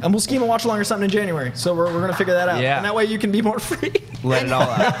 Yeah. And we'll scheme a watch along or something in January. So we're gonna figure that out. Yeah. And that way you can be more free. Let it all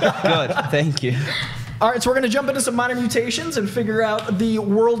out. Good. Thank you. All right, so we're going to jump into some minor mutations and figure out the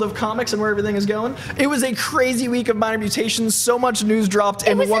world of comics and where everything is going. It was a crazy week of minor mutations. So much news dropped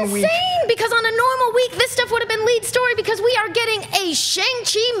in 1 week. It was insane, because on a normal week, this stuff would have been lead story because we are getting a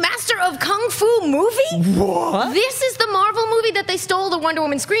Shang-Chi Master of Kung Fu movie. What? This is the Marvel movie that they stole the Wonder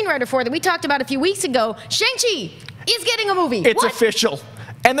Woman screenwriter for that we talked about a few weeks ago. Shang-Chi is getting a movie. It's official.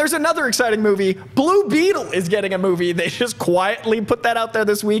 And there's another exciting movie. Blue Beetle is getting a movie. They just quietly put that out there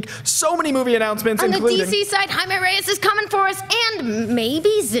this week. So many movie announcements, including... On the DC side, Jaime Reyes is coming for us, and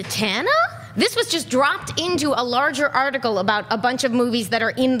maybe Zatanna? This was just dropped into a larger article about a bunch of movies that are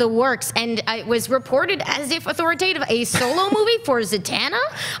in the works, and it was reported as if authoritative. A solo movie for Zatanna?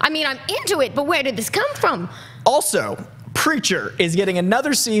 I mean, I'm into it, but where did this come from? Also, Preacher is getting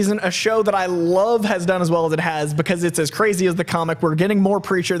another season, a show that I love has done as well as it has because it's as crazy as the comic. We're getting more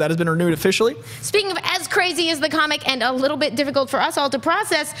Preacher that has been renewed officially. Speaking of as crazy as the comic and a little bit difficult for us all to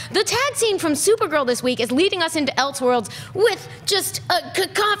process, the tag scene from Supergirl this week is leading us into Elseworlds with just a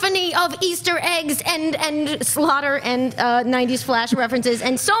cacophony of Easter eggs and slaughter and 90s Flash references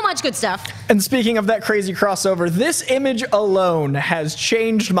and so much good stuff. And speaking of that crazy crossover, this image alone has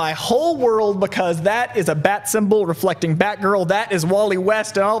changed my whole world because that is a bat symbol reflecting Batgirl, that is Wally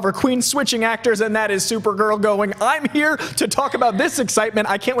West and all of her Queen switching actors, and that is Supergirl going, I'm here to talk about this excitement.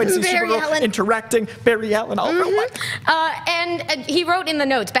 I can't wait to see Supergirl interacting. Barry Allen, all real life. And he wrote in the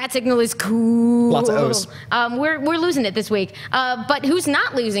notes, Batsignal is cool. Lots of O's. We're losing it this week. But who's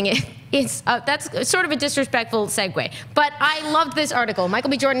not losing it? That's sort of a disrespectful segue. But I loved this article.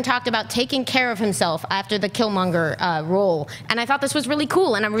 Michael B. Jordan talked about taking care of himself after the Killmonger role. And I thought this was really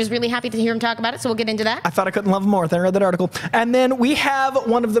cool, and I was really happy to hear him talk about it, so we'll get into that. I thought I couldn't love him more. Then I read that article. And then we have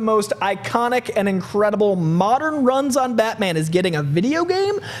one of the most iconic and incredible modern runs on Batman is getting a video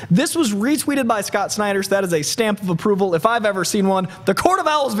game. This was retweeted by Scott Snyder, so that is a stamp of approval if I've ever seen one. The Court of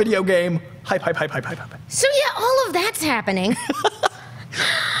Owls video game. Hype, hype, hype, hype, hype, hype. So yeah, all of that's happening.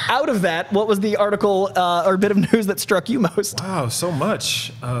 Out of that, what was the article or bit of news that struck you most? Wow, so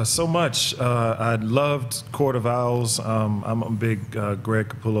much. I loved Court of Owls. I'm a big Greg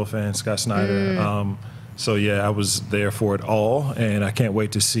Capullo fan, Scott Snyder. So yeah, I was there for it all, and I can't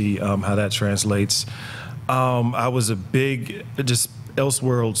wait to see how that translates. I was a big, just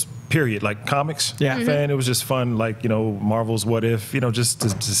Elseworlds, period, like comics fan. It was just fun, like, you know, Marvel's What If, you know, just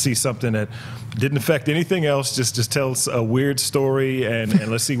to see something that didn't affect anything else, just tells a weird story, and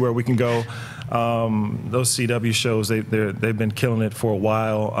let's see where we can go. Those CW shows, they've been killing it for a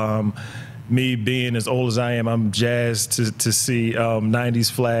while. Me being as old as I am, I'm jazzed to see 90s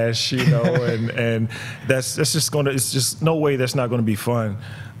Flash, you know, and that's just gonna, it's just no way that's not gonna be fun.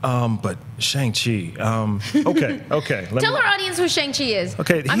 But Shang-Chi, okay. Tell our audience who Shang-Chi is.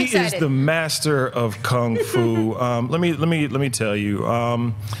 Okay, he is the master of Kung Fu. Let me tell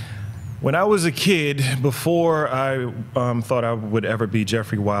you. When I was a kid, before I thought I would ever be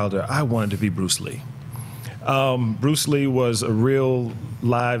Jeffrey Wilder, I wanted to be Bruce Lee. Bruce Lee was a real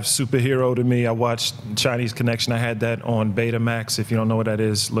live superhero to me. I watched Chinese Connection. I had that on Betamax. If you don't know what that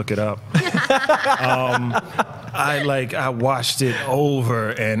is, look it up. I watched it over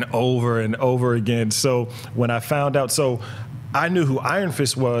and over and over again. So when I found out, I knew who Iron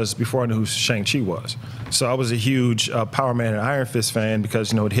Fist was before I knew who Shang Chi was. So I was a huge Power Man and Iron Fist fan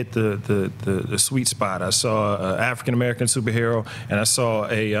because it hit the sweet spot. I saw an African American superhero, and I saw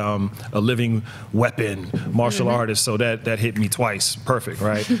a living weapon martial artist. So that hit me twice. Perfect,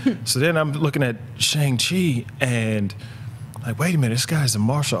 right? So then I'm looking at Shang Chi and like, wait a minute, this guy's a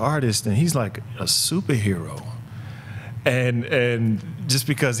martial artist and he's like a superhero. And just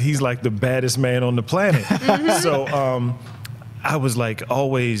because he's like the baddest man on the planet. So I was like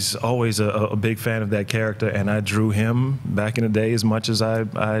always a big fan of that character, and I drew him back in the day as much as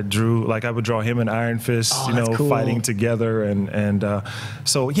I drew, like I would draw him and Iron Fist, cool. Fighting together, and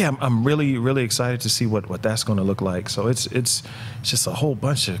so yeah, I'm really excited to see what that's going to look like. So it's just a whole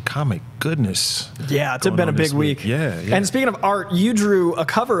bunch of comic goodness. Yeah, it's been a big week. Yeah. And speaking of art, you drew a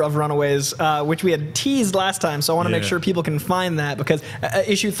cover of Runaways, which we had teased last time, so I want to make sure people can find that because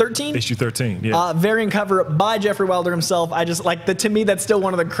issue 13? Issue 13, yeah. Variant cover by Jeffrey Wilder himself. I just to me, that's still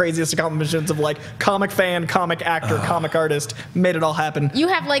one of the craziest accomplishments of like comic fan, comic actor, comic artist. Made it all happen. You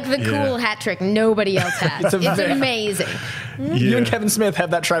have like the cool hat trick nobody else has. It's amazing. You and Kevin Smith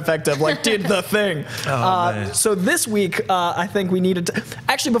have that trifecta of like did the thing. So this week, I think we needed to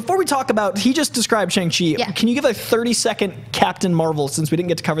actually before we talk about he just described Shang-Chi. Yeah. Can you give a 30-second Captain Marvel since we didn't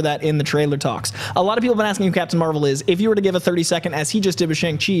get to cover that in the trailer talks? A lot of people have been asking who Captain Marvel is. If you were to give a 30-second as he just did with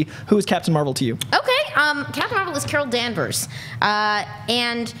Shang-Chi, who is Captain Marvel to you? Okay. Captain Marvel is Carol Danvers.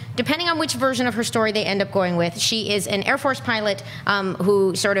 And depending on which version of her story they end up going with, she is an Air Force pilot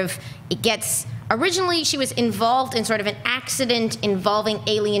who sort of gets... Originally, she was involved in sort of an accident involving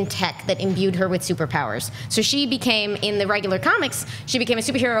alien tech that imbued her with superpowers. So she became, in the regular comics, she became a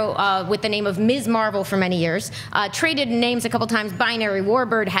superhero with the name of Ms. Marvel for many years. Traded names a couple times, Binary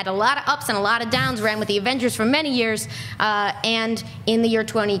Warbird, had a lot of ups and a lot of downs, ran with the Avengers for many years, and in the year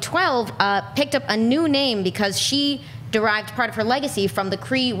 2012, picked up a new name because she derived part of her legacy from the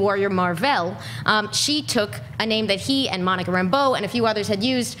Kree warrior Mar-Vell. She took a name that he and Monica Rambeau and a few others had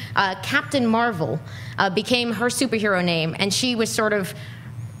used. Captain Marvel became her superhero name, and she was sort of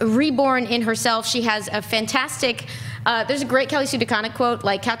reborn in herself. She has a fantastic, there's a great Kelly Sue DeConnick quote,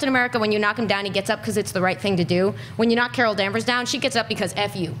 like Captain America, when you knock him down, he gets up because it's the right thing to do. When you knock Carol Danvers down, she gets up because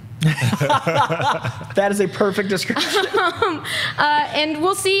F you. That is a perfect description. And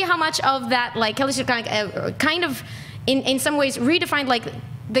we'll see how much of that, like Kelly Sue DeConnick kind of, in some ways, redefined like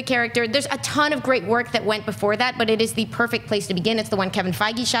the character. There's a ton of great work that went before that, but it is the perfect place to begin. It's the one Kevin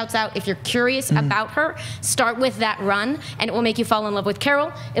Feige shouts out. If you're curious about her, start with that run, and it will make you fall in love with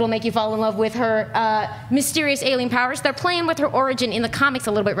Carol. It'll make you fall in love with her mysterious alien powers. They're playing with her origin in the comics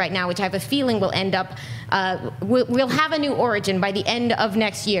a little bit right now, which I have a feeling will end up, we'll have a new origin by the end of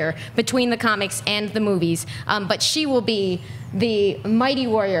next year between the comics and the movies. But she will be the mighty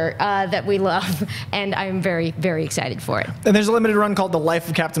warrior that we love, and I'm very, very excited for it. And there's a limited run called The Life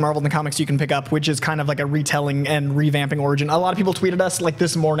of Captain Marvel in the comics you can pick up, which is kind of like a retelling and revamping origin. A lot of people tweeted us like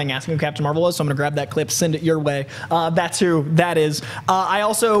this morning asking who Captain Marvel was, so I'm going to grab that clip, send it your way. That's who that is. I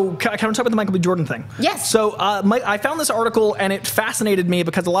also kind of talk about the Michael B. Jordan thing. Yes. So I found this article, and it fascinated me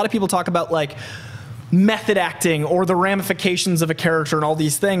because a lot of people talk about like method acting or the ramifications of a character and all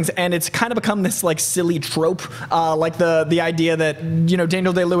these things, and it's kind of become this like silly trope, like the idea that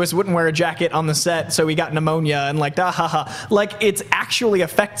Daniel Day-Lewis wouldn't wear a jacket on the set so he got pneumonia, and like like it's actually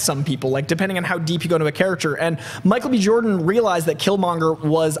affects some people, like depending on how deep you go into a character. And Michael B. Jordan realized that Killmonger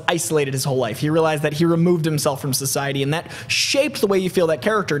was isolated his whole life. He realized that he removed himself from society, and that shaped the way you feel that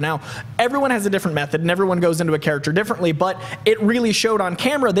character. Now everyone has a different method and everyone goes into a character differently, but it really showed on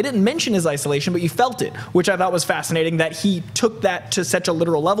camera. They didn't mention his isolation, but you felt it, which I thought was fascinating that he took that to such a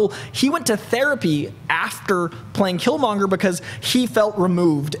literal level. He went to therapy after playing Killmonger because he felt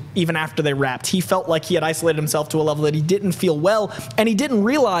removed even after they wrapped. He felt like he had isolated himself to a level that he didn't feel well, and he didn't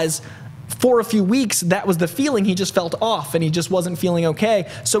realize for a few weeks that was the feeling. He just felt off and he just wasn't feeling okay.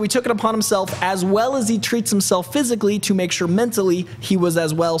 So he took it upon himself, as well as he treats himself physically, to make sure mentally he was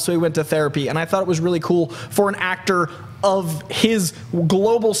as well. So he went to therapy, and I thought it was really cool for an actor of his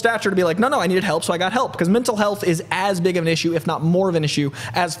global stature to be like, no, I needed help, so I got help. Because mental health is as big of an issue, if not more of an issue,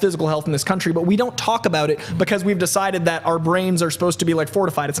 as physical health in this country. But we don't talk about it because we've decided that our brains are supposed to be like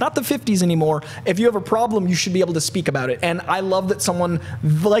fortified. It's not the 50s anymore. If you have a problem, you should be able to speak about it. And I love that someone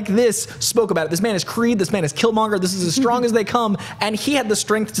like this spoke about it. This man is Creed, this man is Killmonger, this is as strong as they come, and he had the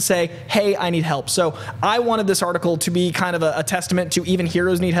strength to say, hey, I need help. So I wanted this article to be kind of a testament to even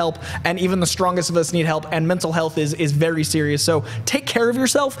heroes need help, and even the strongest of us need help, and mental health is very serious. So take care of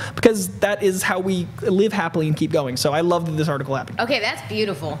yourself, because that is how we live happily and keep going. So I love that this article happened. Okay, that's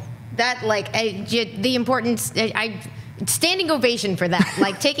beautiful. That, like, the importance, standing ovation for that.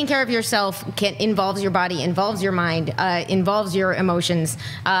 Like, taking care of yourself involves your body, involves your mind, involves your emotions,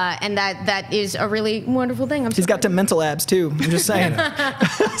 and that is a really wonderful thing. He's got them mental abs too. I'm just saying.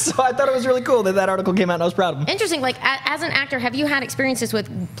 So I thought it was really cool that article came out, and I was proud of him. Interesting. Like, as an actor, have you had experiences with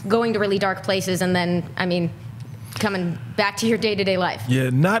going to really dark places and then, I mean, coming back to your day-to-day life? Yeah,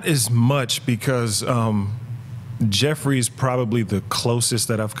 not as much, because Jeffrey's probably the closest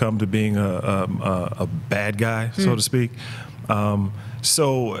that I've come to being a bad guy, so to speak.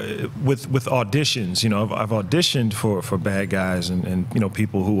 So with auditions, I've auditioned for bad guys and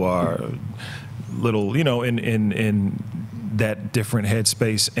people who are little, in that different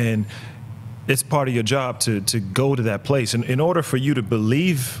headspace, and it's part of your job to go to that place. And in order for you to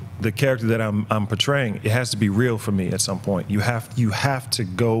believe the character that I'm portraying, it has to be real for me at some point. You have to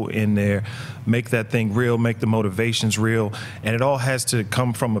go in there, make that thing real, make the motivations real, and it all has to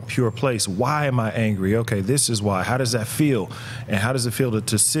come from a pure place. Why am I angry? Okay, this is why. How does that feel? And how does it feel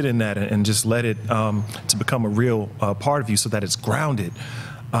to sit in that and just let it to become a real part of you, so that it's grounded?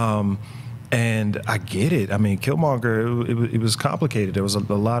 And I get it. I mean, Killmonger, it was complicated. There was a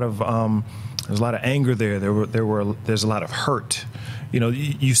lot of anger there. There's a lot of hurt.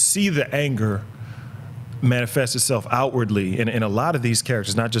 You see the anger manifest itself outwardly in a lot of these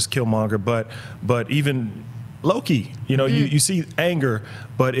characters, not just Killmonger, but even Loki. You see anger,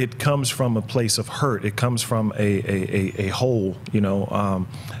 but it comes from a place of hurt. It comes from a hole.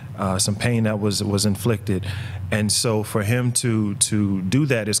 Some pain that was inflicted. And so for him to do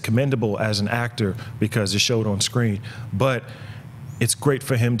that is commendable as an actor, because it showed on screen. But it's great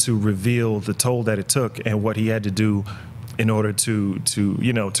for him to reveal the toll that it took and what he had to do in order to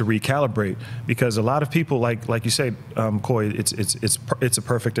recalibrate. Because a lot of people, like you said, Coy, it's a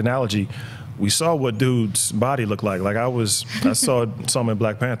perfect analogy. We saw what dude's body looked like. Like I saw him in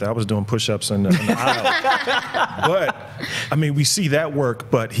Black Panther. I was doing push-ups in the aisle. But I mean, we see that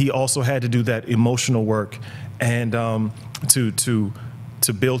work, but he also had to do that emotional work and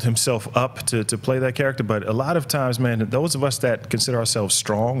to build himself up to play that character. But a lot of times, man, those of us that consider ourselves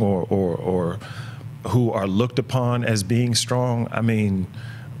strong or who are looked upon as being strong, I mean,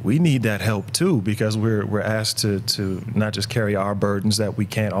 we need that help too, because we're asked to not just carry our burdens that we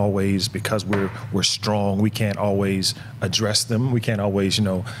can't always, because we're strong, we can't always address them, we can't always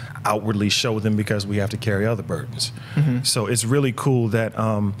outwardly show them, because we have to carry other burdens. Mm-hmm. So it's really cool that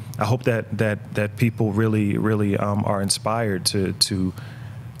I hope that people really are inspired to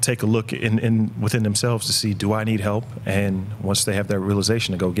take a look within themselves to see, do I need help? And once they have that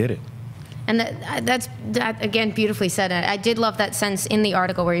realization, to go get it. And that's again, beautifully said. I did love that sense in the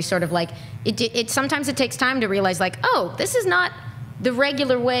article where you sort of like, sometimes it takes time to realize, like, oh, this is not the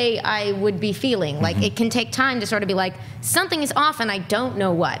regular way I would be feeling. Like, it can take time to sort of be like, something is off and I don't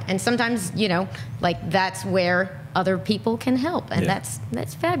know what. And sometimes, like, that's where other people can help. And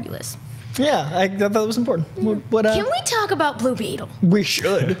that's fabulous. Yeah, I thought that was important. Can we talk about Blue Beetle? We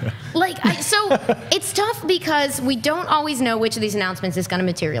should. So it's tough because we don't always know which of these announcements is going to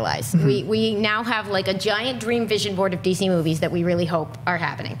materialize. Mm-hmm. We now have like a giant dream vision board of DC movies that we really hope are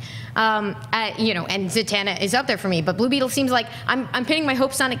happening. And Zatanna is up there for me, but Blue Beetle seems like I'm pinning my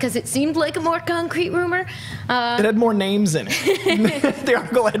hopes on it because it seemed like a more concrete rumor. It had more names in it. The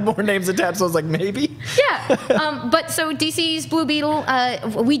article had more names attached, so I was like, maybe? Yeah. But so DC's Blue Beetle,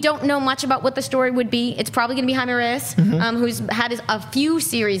 we don't know much about what the story would be. It's probably going to be Jaime Reyes, who's had a few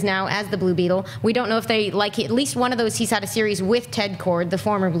series now as the Blue Beetle. We don't know if they like at least one of those. He's had a series with Ted Kord, the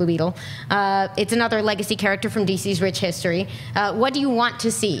former Blue Beetle. It's another legacy character from DC's rich history. What do you want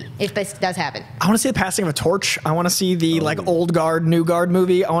to see if this does happen? I want to see the passing of a torch. I want to see the old guard, new guard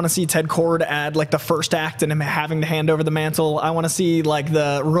movie. I want to see Ted Kord add like the first act and him having to hand over the mantle. I want to see like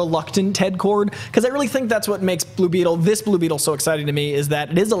the reluctant Ted Kord, because I really think that's what makes this Blue Beetle so exciting to me, is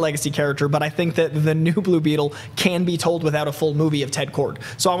that it is a legacy character, but I think that the new Blue Beetle can be told without a full movie of Ted Kord.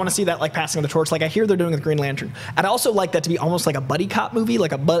 So I want to see that like passing of the torch, like I hear they're doing with Green Lantern. And I also like that to be almost like a buddy cop movie,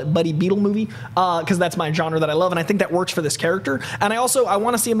 like a buddy Beetle movie, because that's my genre that I love, and I think that works for this character. And I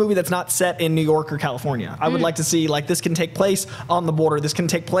want to see a movie that's not set in New York or California. I would like to see like this can take place on the border, this can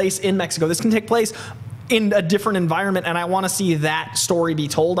take place in Mexico, this can take place in a different environment, and I want to see that story be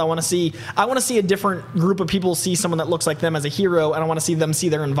told. I want to see a different group of people see someone that looks like them as a hero, and I want to see them see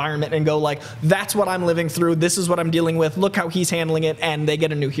their environment and go like, that's what I'm living through, this is what I'm dealing with, look how he's handling it, and they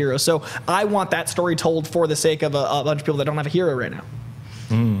get a new hero. So I want that story told for the sake of a bunch of people that don't have a hero right now.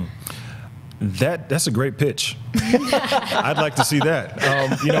 That's a great pitch. I'd like to see that.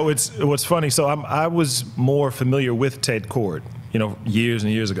 What's funny. So I was more familiar with Ted Kord, years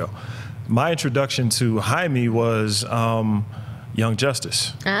and years ago. My introduction to Jaime was Young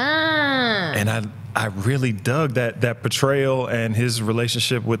Justice. Ah. And I really dug that portrayal and his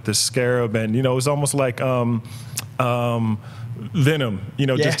relationship with the Scarab, and it was almost like Venom,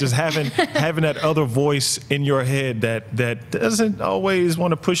 just having that other voice in your head that doesn't always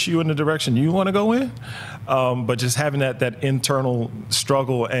want to push you in the direction you want to go in, but just having that internal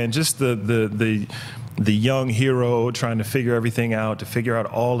struggle, and just the young hero trying to figure everything out, to figure out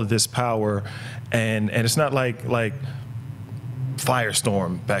all of this power, and it's not like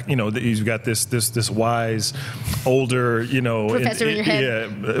Firestorm back, you've got this wise, older, professor in your head.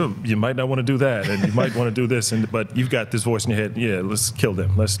 Yeah, you might not want to do that, and you might want to do this, but you've got this voice in your head. Yeah, let's kill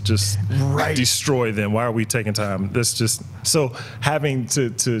them. Let's just destroy them. Why are we taking time? Let's just having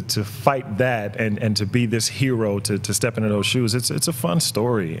to fight that and to be this hero to step into those shoes. It's a fun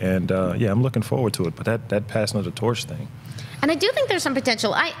story, and I'm looking forward to it. But that passing of the torch thing. And I do think there's some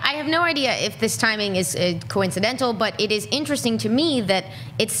potential. I have no idea if this timing is coincidental, but it is interesting to me that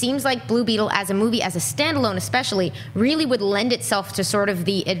it seems like Blue Beetle as a movie, as a standalone especially, really would lend itself to sort of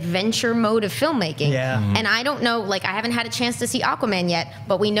the adventure mode of filmmaking. Yeah. Mm-hmm. And I don't know, I haven't had a chance to see Aquaman yet,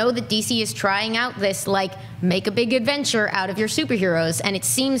 but we know that DC is trying out this, make a big adventure out of your superheroes. And it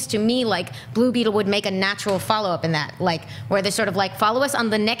seems to me like Blue Beetle would make a natural follow-up in that, where they sort of follow us on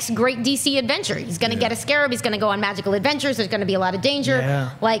the next great DC adventure. He's going to get a Scarab, he's going to go on magical adventures, there's going to be a lot of danger.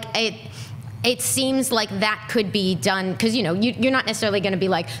 Yeah. It seems like that could be done, because you're not necessarily going to be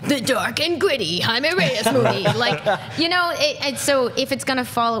like the dark and gritty Jaime Reyes movie, so if it's going to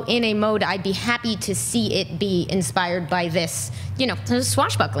follow in a mode, I'd be happy to see it be inspired by this, the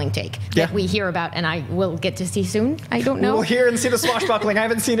swashbuckling take that we hear about, and I will get to see soon. I don't know. We'll hear and see the swashbuckling. I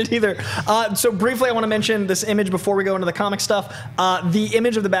haven't seen it either. So briefly, I want to mention this image before we go into the comic stuff. The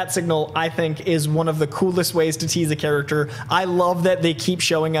image of the Batsignal, I think, is one of the coolest ways to tease a character. I love that they keep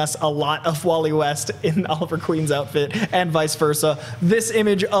showing us a lot of Wally West in Oliver Queen's outfit, and vice versa. This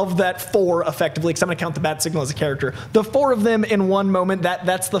image of that four, effectively, because I'm going to count the Batsignal as a character. The four of them in one moment,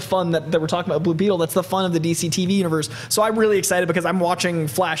 that's the fun that we're talking about Blue Beetle. That's the fun of the DC TV universe. So I'm really excited because I'm watching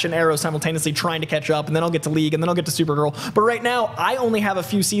Flash and Arrow simultaneously trying to catch up, and then I'll get to League, and then I'll get to Supergirl. But right now, I only have a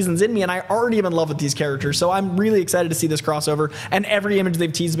few seasons in me, and I already am in love with these characters. So I'm really excited to see this crossover, and every image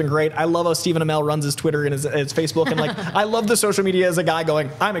they've teased has been great. I love how Stephen Amell runs his Twitter and his Facebook, and I love the social media as a guy going,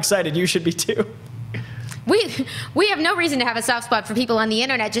 I'm excited, you should be too. We have no reason to have a soft spot for people on the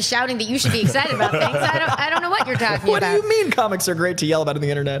internet just shouting that you should be excited about things. I don't know what you're talking about. What do you mean comics are great to yell about on the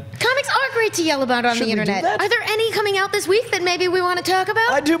internet? Comics are great to yell about on the internet. Are there any coming out this week that maybe we want to talk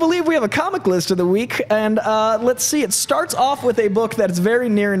about? I do believe we have a comic list of the week, and let's see. It starts off with a book that is very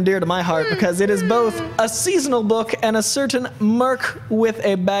near and dear to my heart because it is both a seasonal book and a certain merc with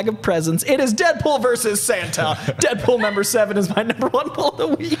a bag of presents. It is Deadpool versus Santa. Deadpool #7 is my #1 pull of the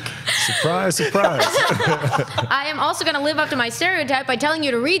week. Surprise, surprise. I am also going to live up to my stereotype by telling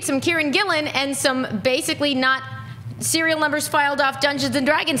you to read some Kieran Gillen and some basically not serial numbers filed off Dungeons &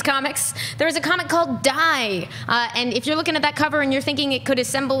 Dragons comics. There's a comic called Die, and if you're looking at that cover and you're thinking it could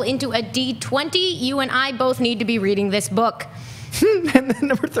assemble into a D20, you and I both need to be reading this book. And then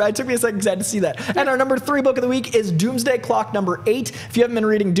 #3, it took me a second to see that. And our #3 book of the week is Doomsday Clock #8. If you haven't been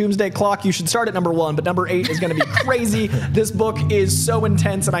reading Doomsday Clock, you should start at #1, but #8 is going to be crazy. This book is so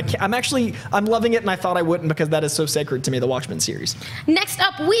intense, and I'm loving it, and I thought I wouldn't because that is so sacred to me, the Watchmen series. Next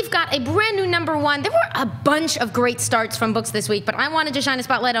up, we've got a brand new #1. There were a bunch of great starts from books this week, but I wanted to shine a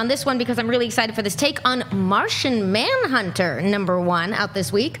spotlight on this one because I'm really excited for this take on Martian Manhunter #1 out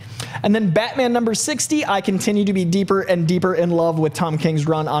this week. And then Batman #60, I continue to be deeper and deeper in love with Tom King's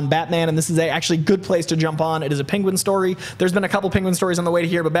run on Batman, and this is actually a good place to jump on. It is a Penguin story. There's been a couple Penguin stories on the way to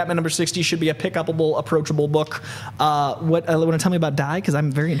here, but Batman #60 should be a pick-upable, approachable book. Want to tell me about Die? Because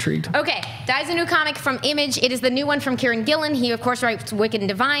I'm very intrigued. Okay, Die's a new comic from Image. It is the new one from Kieran Gillen. He, of course, writes Wicked and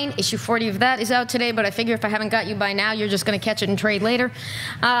Divine. Issue 40 of that is out today, but I figure if I haven't got you by now, you're just going to catch it and trade later.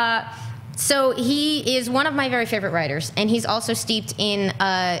 So he is one of my very favorite writers, and he's also steeped in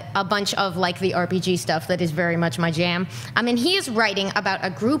a bunch of the RPG stuff that is very much my jam. And he is writing about a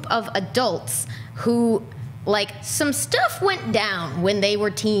group of adults who, some stuff went down when they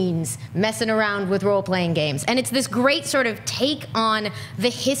were teens, messing around with role-playing games. And it's this great sort of take on the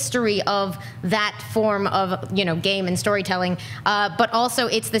history of that form of, game and storytelling. But also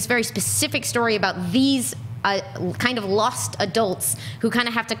it's this very specific story about these kind of lost adults who kind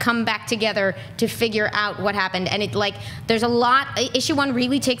of have to come back together to figure out what happened. And there's a lot. Issue 1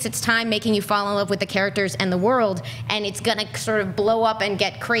 really takes its time making you fall in love with the characters and the world, and it's gonna sort of blow up and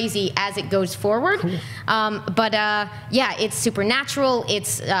get crazy as it goes forward. Cool. Yeah, it's supernatural.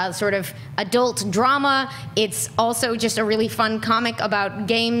 It's sort of adult drama. It's also just a really fun comic about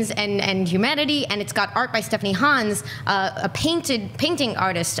games and humanity, and it's got art by Stephanie Hans, a painting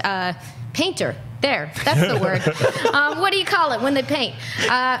artist, painter. There, that's the word. What do you call it when they paint?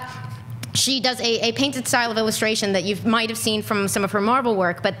 She does a painted style of illustration that you might have seen from some of her Marvel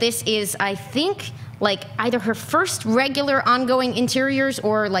work, but this is, I think, like either her first regular ongoing interiors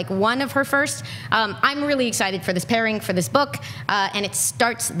or like one of her first. I'm really excited for this pairing, for this book, and it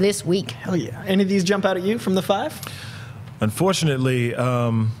starts this week. Hell yeah. Any of these jump out at you from the 5? Unfortunately,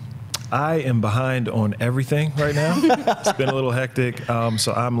 I am behind on everything right now. It's been a little hectic,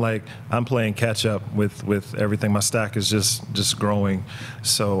 so I'm playing catch up with everything. My stack is just growing.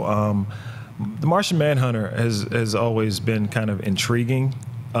 So the Martian Manhunter has always been kind of intriguing.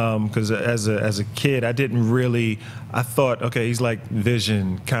 Because as a kid, I thought, okay, he's like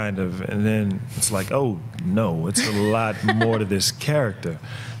Vision, kind of, and then it's like, oh no, it's a lot more to this character.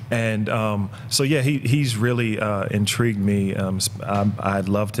 And so yeah, he's really intrigued me. I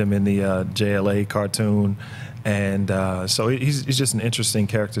loved him in the JLA cartoon, and so he's just an interesting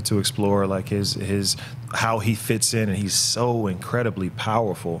character to explore, like his how he fits in, and he's so incredibly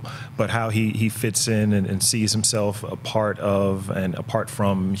powerful, but how he fits in and sees himself a part of and apart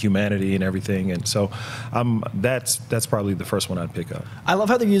from humanity and everything. And so that's probably the first one I'd pick up. I love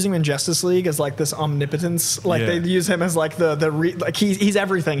how they're using him in Justice League as like this omnipotence. Like they use him as like like he's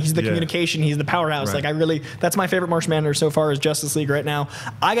everything. He's the communication. He's the powerhouse. Right. Like that's my favorite Martian Manhunter so far is Justice League right now.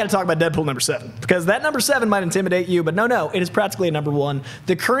 I got to talk about Deadpool #7 because that #7 might intimidate you, but no, it is practically a #1.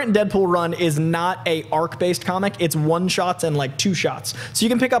 The current Deadpool run is not a arc-based comic. It's 1-shots and like 2-shots. So you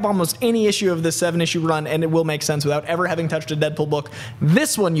can pick up almost any issue of this 7-issue run and it will make sense without ever having touched a Deadpool book.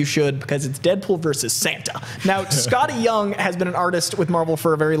 This one you should, because it's Deadpool versus Santa. Now, Scotty Young has been an artist with Marvel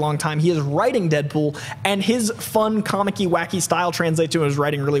for a very long time. He is writing Deadpool, and his fun, comic-y, wacky style translates to his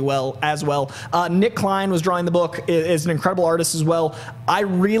writing really well as well. Nick Klein was drawing the book, is an incredible artist as well. I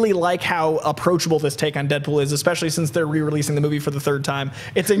really like how approachable this take on Deadpool is, especially since they're re-releasing the movie for the 3rd time.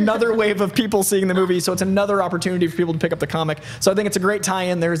 It's another wave of people seeing the movie, so it's another opportunity for people to pick up the comic. So I think it's a great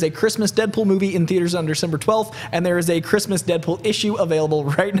tie-in. There is a Christmas Deadpool movie in theaters on December 12th, and there is a Christmas Deadpool issue available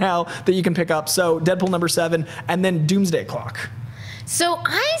right now that you can pick up. So Deadpool #7, and then Doomsday Clock. So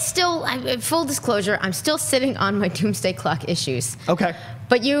full disclosure, I'm still sitting on my Doomsday Clock issues. Okay.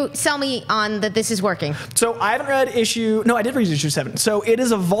 But you sell me on that this is working. So I haven't read I did read issue 7. So it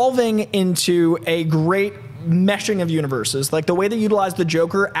is evolving into a great meshing of universes. Like the way they utilize the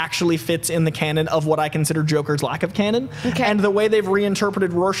Joker actually fits in the canon of what I consider Joker's lack of canon. Okay. And the way they've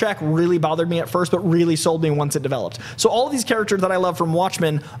reinterpreted Rorschach really bothered me at first, but really sold me once it developed. So all of these characters that I love from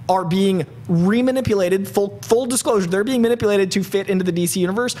Watchmen are being remanipulated, full disclosure, they're being manipulated to fit into the DC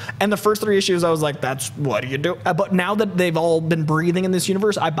universe. And the first 3 issues I was like, that's what do you do? But now that they've all been breathing in this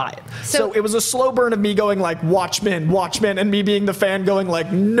universe, I buy it. So it was a slow burn of me going like, Watchmen, and me being the fan going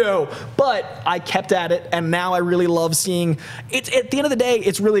like, no. But I kept at it, and now I really love seeing it. At the end of the day,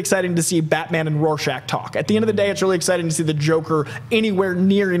 it's really exciting to see Batman and Rorschach talk. At the end of the day, it's really exciting to see the Joker anywhere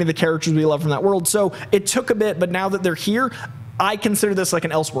near any of the characters we love from that world. So it took a bit, but now that they're here, I consider this like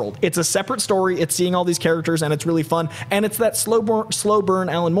an Elseworld. It's a separate story. It's seeing all these characters, and it's really fun. And it's that slow burn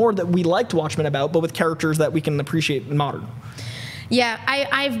Alan Moore that we liked Watchmen about, but with characters that we can appreciate in modern. Yeah,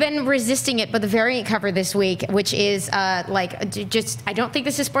 I've been resisting it, but the variant cover this week, which is I don't think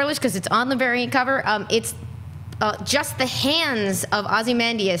this is spoilers because it's on the variant cover. It's just the hands of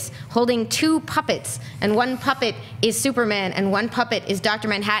Ozymandias holding 2 puppets, and one puppet is Superman and one puppet is Dr.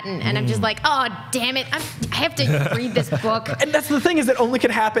 Manhattan, and I'm just like, oh damn it, I have to read this book. And that's the thing, is it only could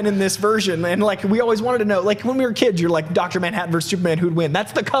happen in this version, and like we always wanted to know, like when we were kids, you're like, Dr. Manhattan versus Superman, who'd win?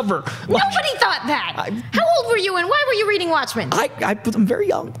 That's the cover. Nobody thought that. How old were you and why were you reading Watchmen? I'm very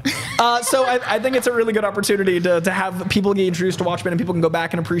young. So I think it's a really good opportunity to have people get introduced to Watchmen and people can go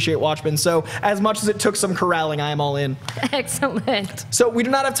back and appreciate Watchmen. So as much as it took some corralling, I am all in. Excellent. So we do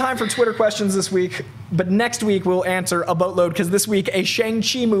not have time for Twitter questions this week, but next week we'll answer a boatload because this week a Shang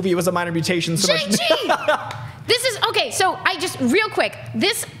Chi movie was a minor mutation. So Shang-Chi! This is, okay, so real quick,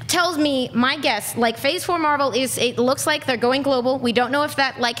 this tells me, my guess, like Phase 4 Marvel it looks like they're going global. We don't know if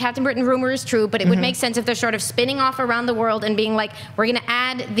that, like, Captain Britain rumor is true, but it would make sense if they're sort of spinning off around the world and being like, we're gonna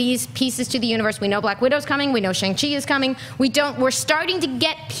add these pieces to the universe. We know Black Widow's coming, we know Shang-Chi is coming. We're starting to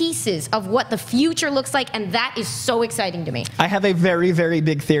get pieces of what the future looks like, and that is so exciting to me. I have a very, very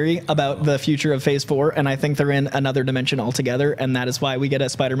big theory about the future of Phase 4, and I think they're in another dimension altogether, and that is why we get a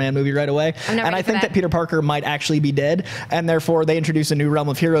Spider-Man movie right away. And I think that Peter Parker might actually be dead, and therefore they introduce a new realm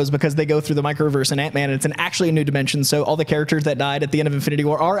of heroes because they go through the microverse in Ant-Man, and it's actually a new dimension. So all the characters that died at the end of Infinity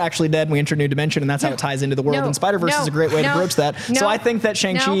War are actually dead, and we enter a new dimension, and that's how it ties into the world. And Spider-Verse is a great way to broach that. So I think that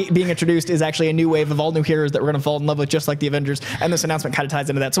Shang-Chi being introduced is actually a new wave of all new heroes that we're going to fall in love with, just like the Avengers, and this announcement kind of ties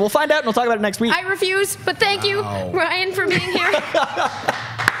into that. So we'll find out, and we'll talk about it next week. I refuse, but thank you, Ryan, for being here.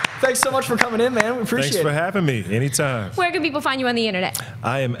 Thanks so much for coming in, man. We appreciate it. Thanks for having me. Anytime. Where can people find you on the internet?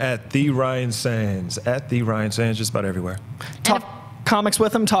 I am at The Ryan Sands. At The Ryan Sands, just about everywhere. Talk comics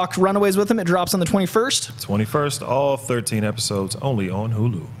with him, talk Runaways with him. It drops on the 21st. 21st, all 13 episodes, only on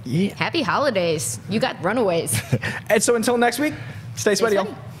Hulu. Yeah. Happy holidays. You got Runaways. And so until next week, stay sweaty,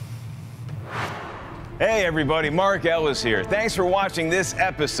 y'all. Hey everybody, Mark Ellis here. Thanks for watching this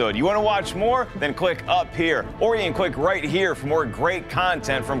episode. You want to watch more? Then click up here. Or you can click right here for more great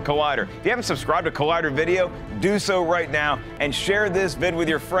content from Collider. If you haven't subscribed to Collider Video, do so right now and share this vid with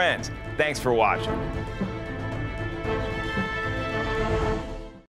your friends. Thanks for watching.